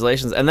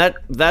 Congratulations. And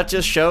that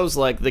just shows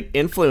like the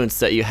influence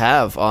that you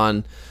have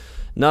on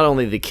not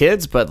only the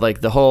kids but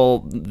like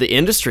the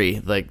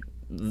industry. Like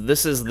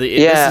this is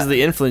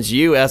the influence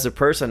you as a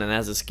person and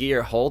as a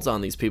skier holds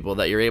on these people,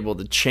 that you're able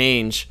to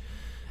change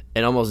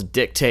and almost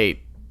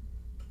dictate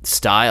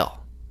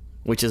style,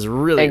 which is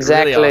really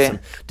really awesome.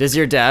 Does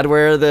your dad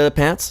wear the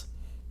pants?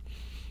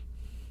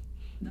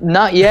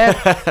 Not yet,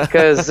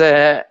 because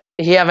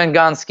he haven't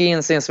gone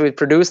skiing since we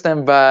produced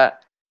them,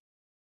 but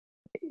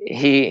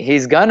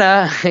he's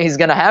gonna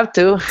have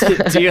to.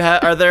 do you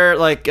have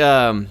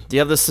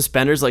the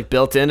suspenders like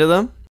built into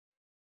them?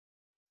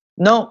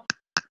 No,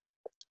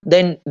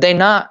 they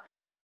not,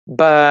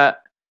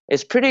 but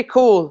it's pretty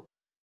cool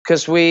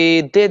because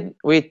we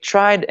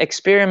tried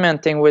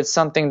experimenting with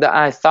something that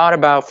I thought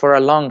about for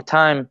a long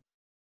time,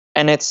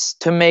 and it's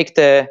to make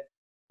the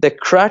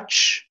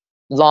crutch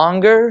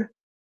longer,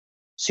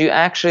 so you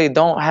actually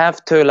don't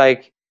have to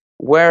like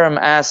wear them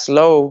as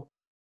low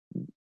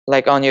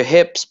like on your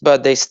hips,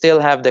 but they still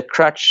have the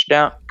crutch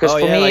down. Because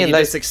for me, you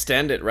just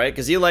extend it, right?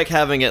 Because you like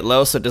having it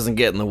low so it doesn't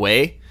get in the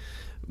way.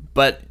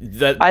 But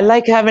I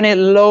like having it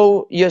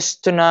low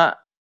just to not.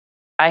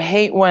 I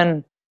hate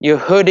when your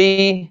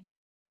hoodie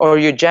or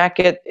your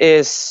jacket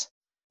is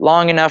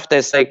long enough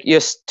that's like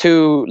just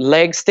two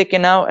legs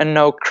sticking out and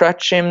no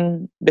crutch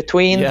in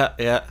between.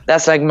 Yeah.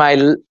 That's like my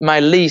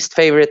least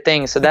favorite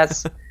thing. So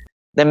that's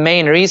the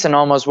main reason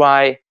almost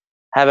why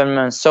having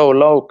them so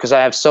low, because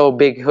I have so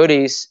big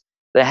hoodies.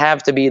 They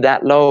have to be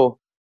that low.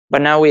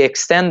 But now we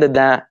extended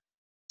that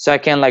so I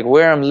can like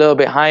wear them a little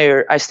bit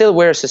higher. I still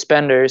wear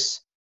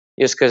suspenders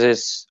just because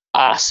it's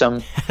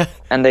awesome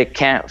and they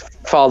can't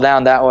fall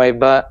down that way.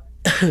 But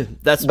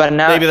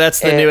now maybe that's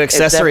the new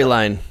accessory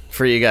line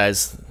for you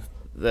guys.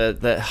 The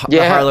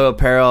Harlaut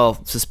Apparel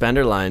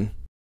suspender line.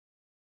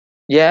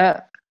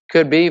 Yeah,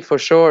 could be for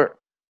sure.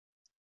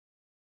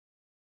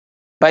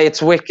 But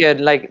it's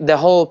wicked. Like the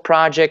whole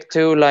project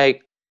too,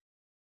 like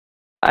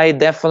I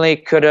definitely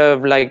could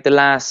have like the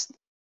last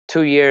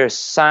 2 years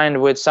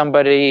signed with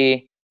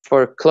somebody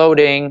for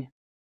clothing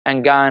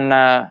and gotten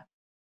a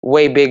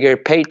way bigger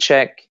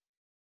paycheck.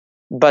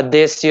 But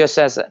this just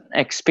as an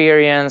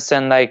experience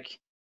and like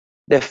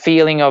the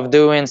feeling of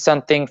doing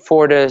something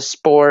for the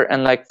sport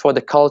and like for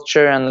the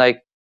culture and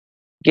like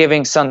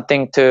giving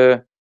something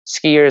to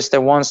skiers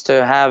that wants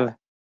to have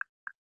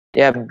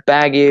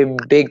baggy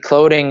big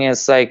clothing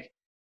is like,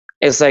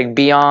 it's like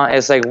beyond,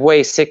 it's like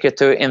way sicker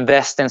to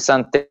invest in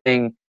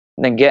something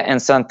than get in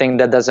something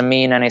that doesn't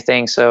mean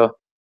anything. So,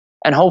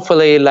 and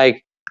hopefully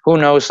like, who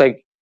knows,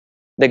 like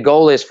the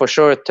goal is for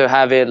sure to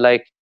have it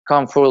like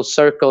come full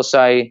circle so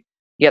I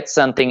get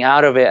something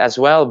out of it as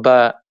well.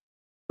 But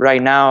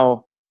right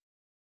now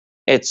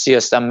it's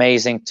just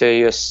amazing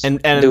to just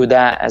and do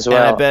that as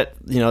well. And I bet,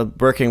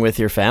 working with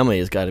your family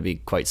has got to be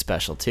quite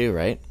special too,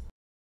 right?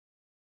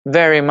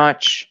 Very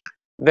much,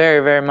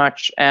 very, very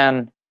much.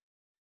 And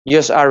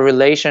just our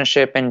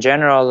relationship in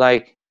general,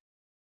 like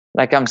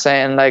I'm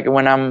saying, like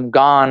when I'm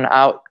gone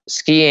out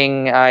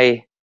skiing,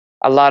 I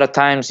a lot of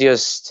times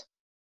just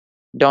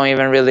don't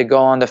even really go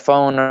on the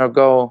phone or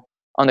go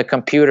on the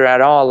computer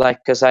at all, like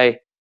because I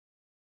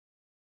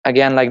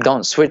again like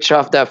don't switch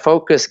off that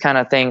focus kind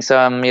of thing. So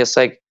I'm just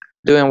like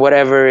doing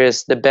whatever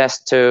is the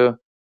best to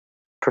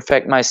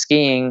perfect my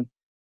skiing.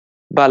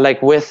 But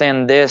like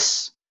within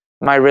this,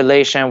 my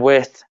relation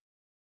with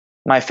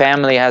my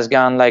family has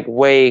gone like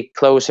way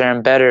closer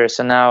and better.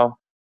 So now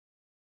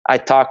I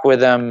talk with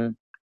them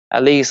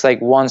at least like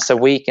once a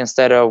week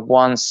instead of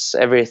once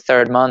every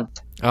third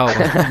month. Oh,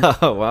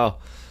 wow.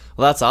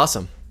 Well, that's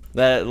awesome.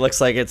 That looks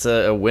like it's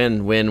a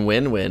win.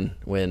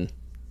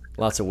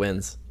 Lots of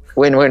wins.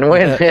 Win.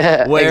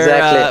 Yeah,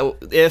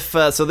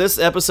 exactly. So this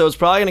episode's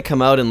probably going to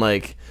come out in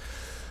like,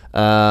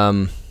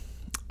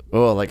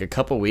 like a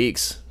couple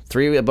weeks,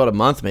 about a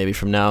month maybe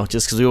from now,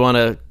 just because we want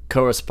to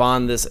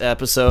correspond this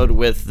episode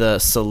with the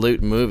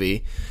Salute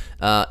movie.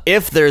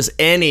 If there's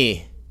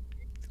any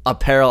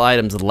apparel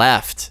items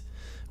left,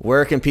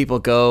 where can people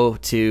go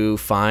to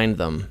find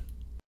them?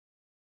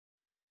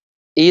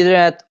 Either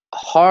at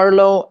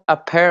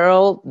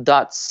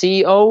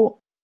harlautapparel.co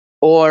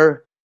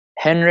or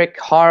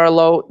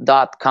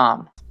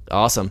henrikharlaut.com.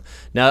 Awesome.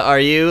 Now, are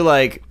you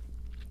like,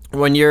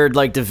 when you're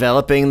like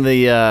developing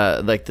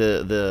the like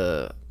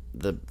the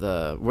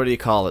what do you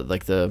call it?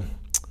 Like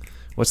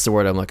what's the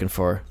word I'm looking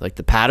for? Like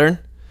the pattern?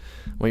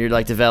 When you're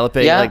like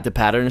developing like the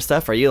pattern and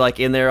stuff, are you like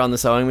in there on the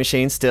sewing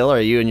machine still? Or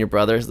are you and your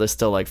brothers, they're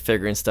still like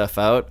figuring stuff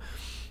out?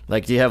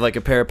 Like, do you have like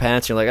a pair of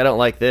pants, you're like, I don't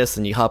like this,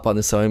 and you hop on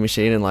the sewing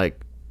machine and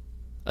like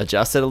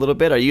adjust it a little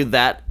bit? Are you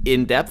that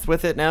in depth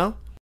with it now?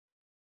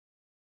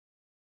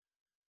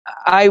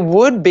 I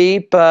would be,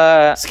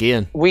 but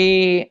Skiing.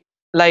 we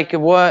like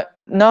what?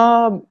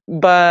 No,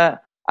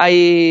 but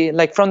I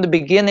like from the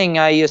beginning,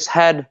 I just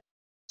had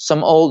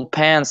some old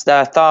pants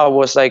that I thought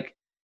was like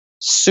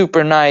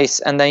super nice,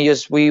 and then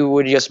we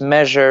would just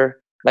measure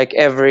like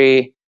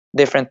every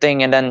different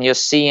thing, and then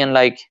just seeing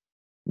like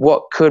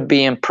what could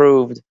be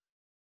improved.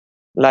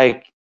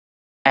 Like,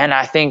 and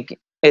I think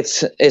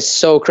it's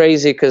so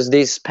crazy because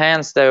these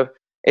pants though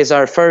is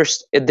our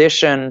first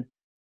edition,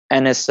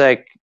 and it's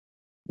like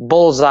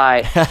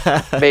bullseye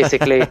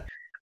basically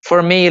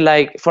for me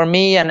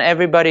and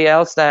everybody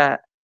else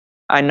that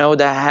I know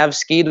that have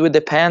skied with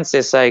the pants.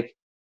 It's like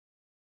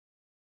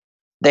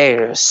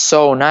they're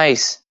so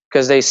nice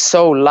because they're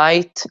so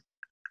light,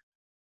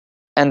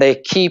 and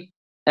they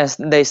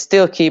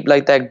still keep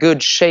like that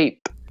good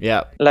shape.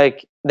 Yeah.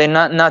 Like they're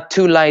not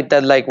too light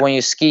that like when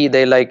you ski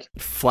they like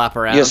flap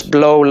around, just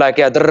blow like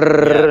a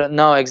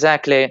no,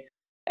 exactly.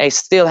 It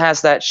still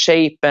has that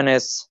shape, and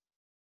it's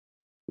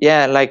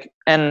like,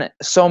 and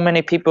so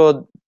many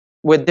people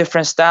with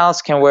different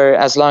styles can wear,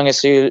 as long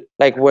as you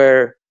like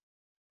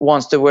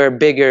wants to wear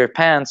bigger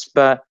pants.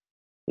 But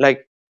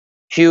like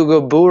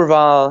Hugo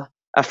Burval,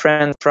 a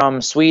friend from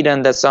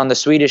Sweden that's on the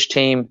Swedish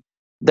team,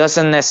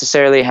 doesn't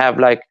necessarily have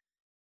like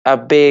a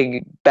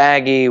big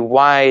baggy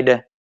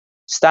wide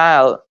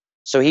style,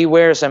 so he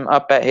wears them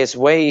up at his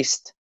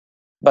waist,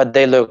 but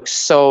they look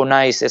so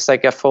nice. It's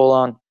like a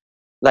full-on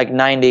like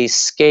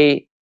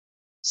 90s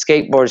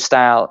skateboard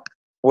style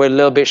with a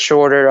little bit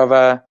shorter of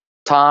a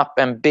top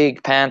and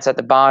big pants at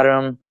the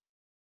bottom.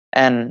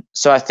 And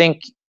so I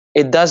think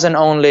it doesn't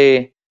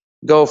only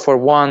go for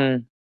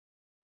one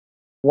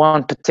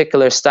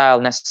particular style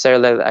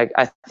necessarily.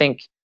 I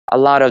think a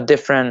lot of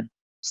different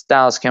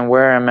styles can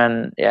wear them,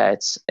 and yeah,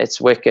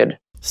 it's wicked.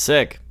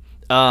 Sick.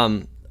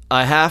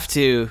 I have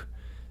to,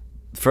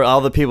 for all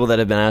the people that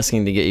have been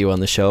asking to get you on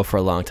the show for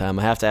a long time,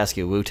 I have to ask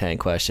you a Wu-Tang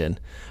question.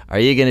 Are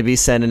you going to be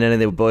sending any of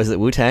the boys at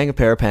Wu-Tang a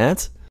pair of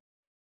pants?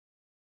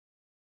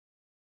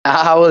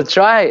 I will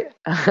try.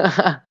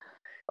 Well,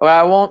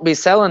 I won't be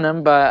selling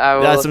them, but I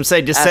will. That's what I'm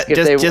saying.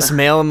 Just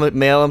mail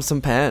them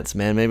some pants,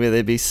 man. Maybe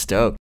they'd be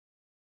stoked.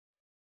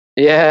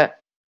 Yeah.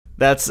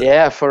 That's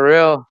for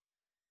real.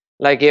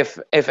 Like if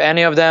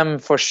any of them,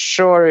 for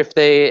sure, if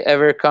they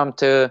ever come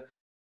to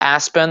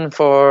Aspen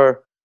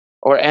or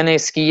any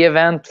ski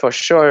event, for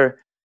sure,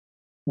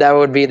 that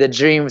would be the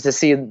dream to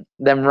see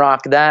them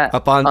rock that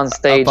on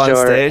stage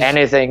or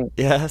anything.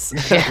 Yes.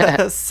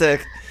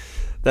 Sick.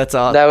 That's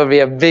awesome. That would be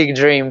a big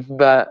dream,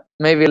 but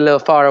maybe a little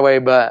far away,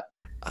 but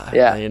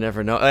yeah. You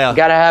never know. Yeah.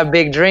 Gotta have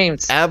big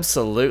dreams.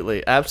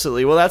 Absolutely.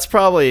 Well, that's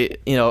probably,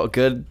 a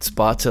good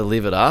spot to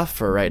leave it off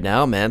for right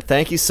now, man.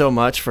 Thank you so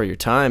much for your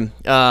time.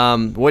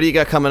 What do you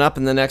got coming up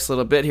in the next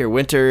little bit here?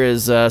 Winter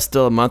is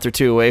still a month or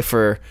two away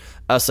for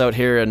us out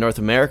here in North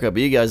America,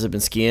 but you guys have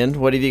been skiing.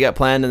 What have you got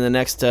planned in the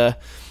next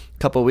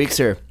couple weeks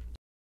here?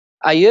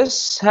 I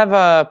just have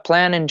a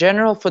plan in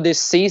general for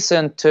this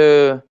season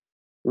to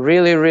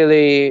really,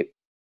 really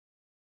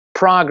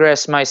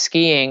progress my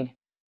skiing,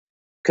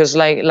 because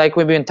like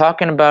we've been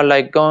talking about,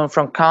 like going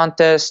from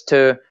contest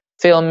to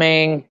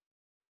filming,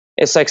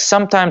 it's like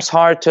sometimes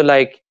hard to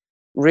like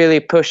really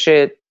push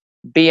it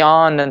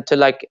beyond and to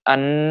like a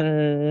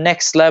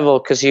next level,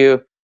 because you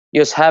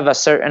just have a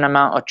certain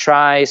amount of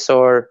tries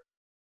or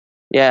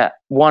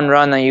one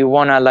run, and you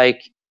want to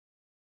like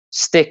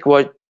stick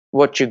what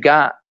you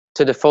got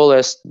to the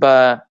fullest.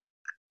 But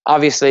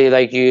obviously,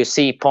 like, you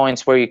see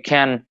points where you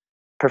can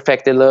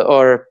perfect it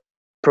or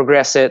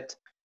progress it.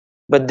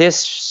 But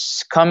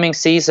this coming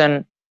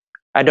season,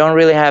 I don't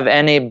really have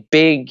any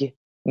big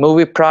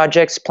movie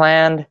projects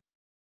planned.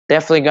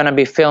 Definitely gonna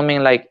be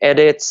filming like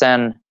edits,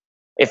 and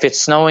if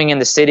it's snowing in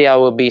the city, I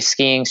will be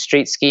skiing,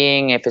 street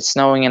skiing. If it's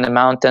snowing in the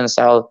mountains,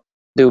 I'll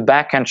do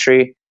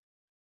backcountry.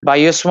 But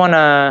I just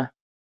wanna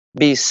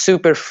be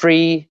super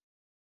free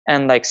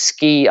and like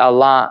ski a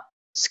lot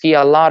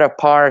of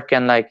park,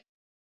 and like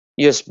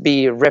just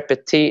be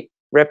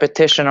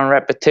repetition on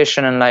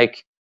repetition, and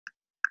like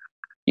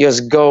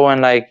just go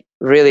and like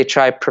really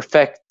try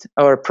perfect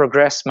or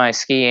progress my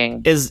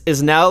skiing.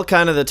 Is now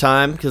kind of the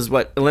time, because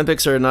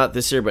Olympics are not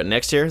this year but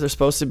next year they're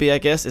supposed to be, I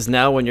guess, is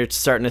now when you're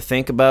starting to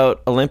think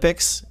about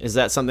Olympics? Is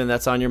that something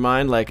that's on your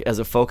mind, like as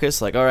a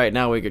focus, like, all right,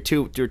 now we're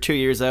 2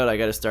 years out, I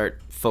got to start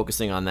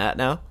focusing on that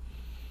now?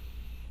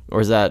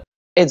 Or is that...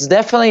 It's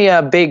definitely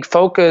a big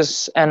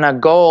focus and a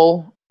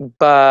goal,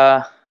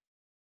 but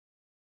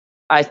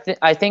I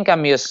think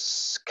I'm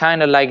just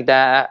kind of like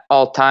that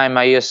all time.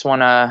 I just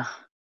want to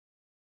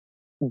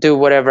do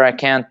whatever I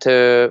can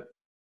to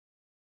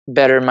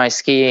better my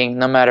skiing,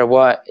 no matter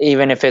what,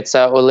 even if it's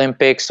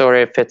Olympics or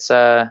if it's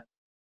a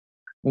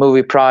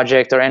movie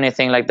project or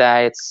anything like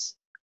that. It's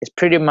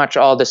pretty much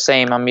all the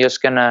same. I'm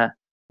just gonna,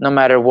 no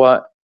matter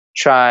what,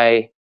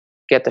 try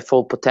get the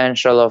full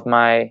potential of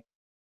my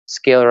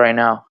skill right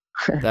now.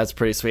 That's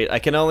pretty sweet. I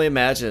can only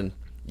imagine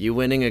you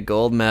winning a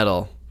gold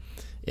medal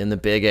in the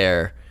big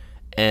air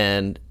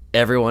and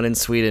everyone in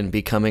Sweden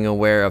becoming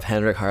aware of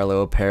Henrik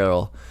Harlaut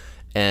Apparel,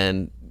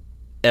 and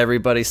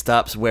everybody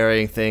stops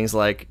wearing things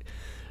like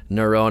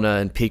Neurona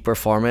and Peak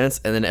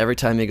Performance, and then every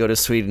time you go to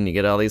Sweden you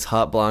get all these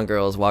hot blonde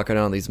girls walking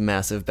around these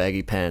massive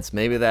baggy pants.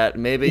 Maybe you'll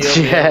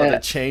be able to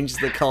change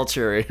the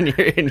culture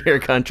in your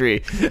country.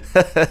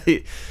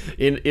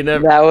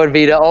 That would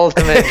be the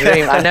ultimate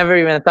dream. I never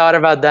even thought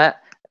about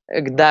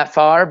that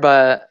far,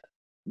 but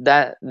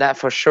that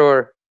for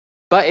sure.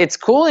 But it's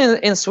cool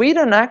in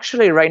Sweden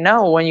actually right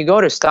now. When you go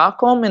to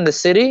Stockholm in the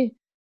city,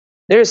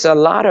 there's a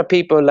lot of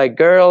people, like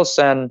girls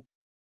and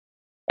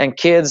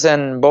kids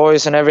and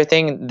boys and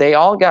everything. They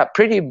all got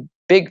pretty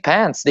big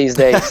pants these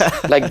days.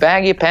 Like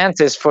baggy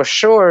pants is for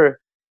sure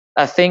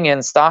a thing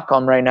in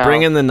Stockholm right now.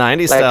 Bringing the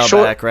 90s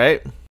style back,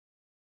 right?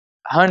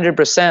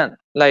 100%.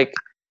 Like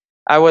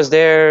I was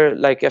there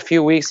like a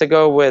few weeks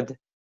ago with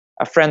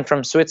a friend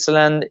from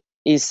Switzerland,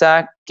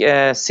 Isaac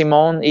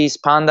Simon,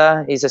 East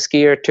Panda. He's a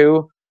skier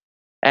too.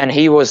 And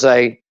he was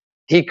like,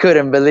 he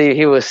couldn't believe,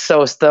 he was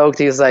so stoked.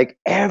 He was like,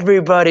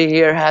 everybody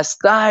here has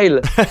style.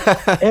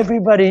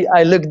 Everybody,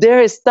 I look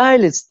there, it's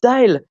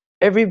style,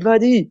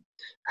 everybody.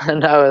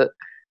 And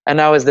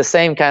I was the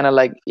same kind of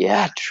like,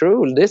 yeah,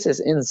 true, this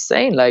is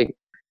insane. Like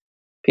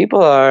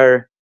people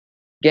are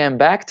getting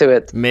back to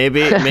it.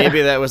 Maybe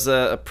that was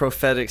a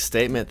prophetic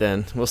statement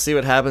then. We'll see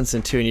what happens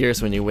in 2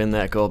 years when you win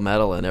that gold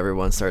medal and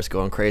everyone starts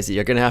going crazy.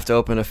 You're going to have to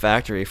open a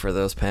factory for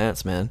those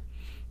pants, man.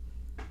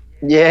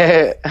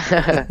 Yeah.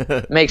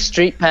 Make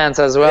street pants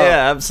as well.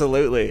 Yeah,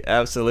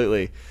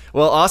 absolutely.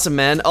 Well, awesome,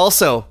 man.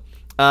 Also,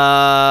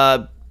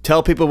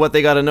 tell people what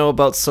they got to know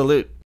about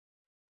Salute.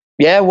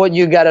 Yeah, what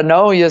you got to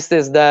know just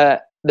is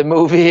that the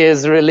movie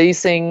is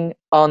releasing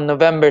on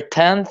November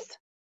 10th.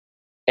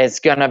 It's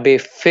going to be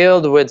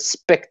filled with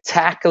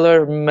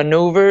spectacular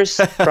maneuvers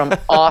from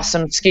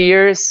awesome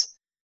skiers,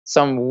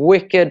 some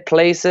wicked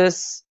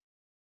places.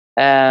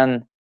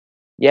 And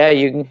yeah,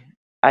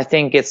 I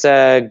think it's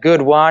a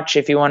good watch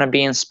if you want to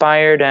be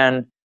inspired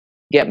and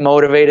get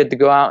motivated to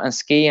go out and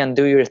ski and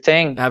do your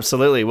thing.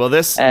 Absolutely. Well,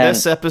 this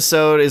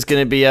episode is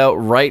going to be out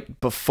right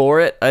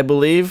before it, I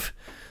believe.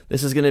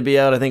 This is going to be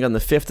out, I think, on the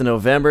 5th of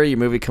November. Your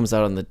movie comes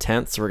out on the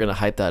 10th, so we're going to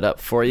hype that up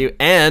for you.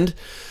 And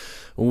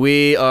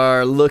we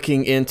are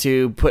looking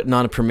into putting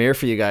on a premiere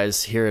for you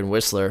guys here in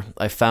Whistler.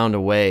 I found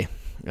a way.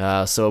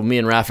 So me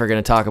and Raph are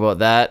going to talk about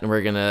that, and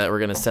we're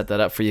gonna set that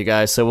up for you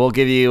guys. So we'll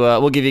give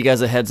you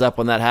guys a heads up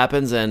when that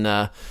happens,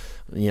 and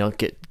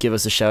give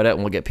us a shout out, and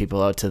we'll get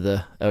people out to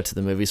the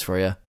movies for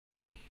you.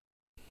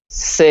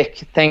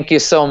 Sick! Thank you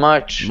so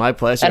much. My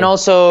pleasure. And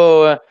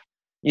also,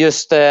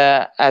 just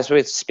as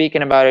we're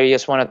speaking about it, I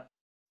just want to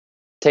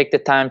take the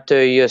time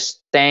to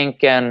just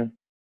thank, and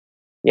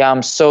yeah,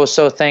 I'm so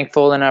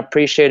thankful and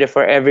appreciative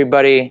for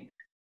everybody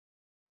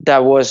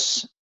that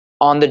was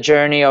on the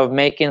journey of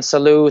making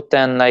Salute,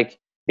 and like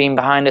being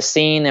behind the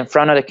scene, in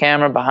front of the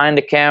camera, behind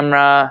the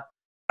camera,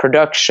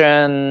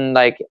 production,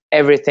 like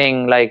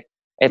everything. Like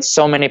it's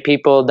so many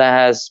people that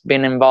has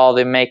been involved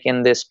in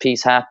making this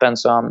piece happen.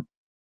 So I'm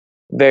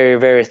very,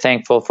 very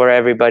thankful for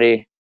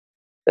everybody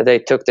that they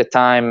took the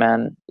time,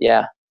 and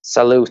yeah,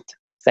 salute.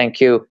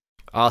 Thank you.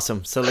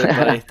 Awesome. Salute,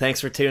 buddy.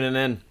 Thanks for tuning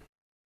in.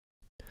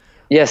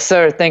 Yes,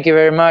 sir. Thank you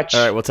very much.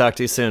 All right. We'll talk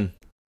to you soon.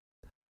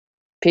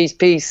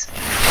 Peace.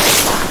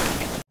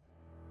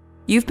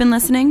 You've been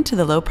listening to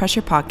the Low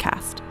Pressure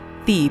Podcast,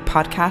 the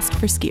podcast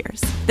for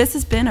skiers. This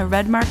has been a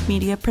Redmark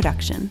Media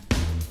production.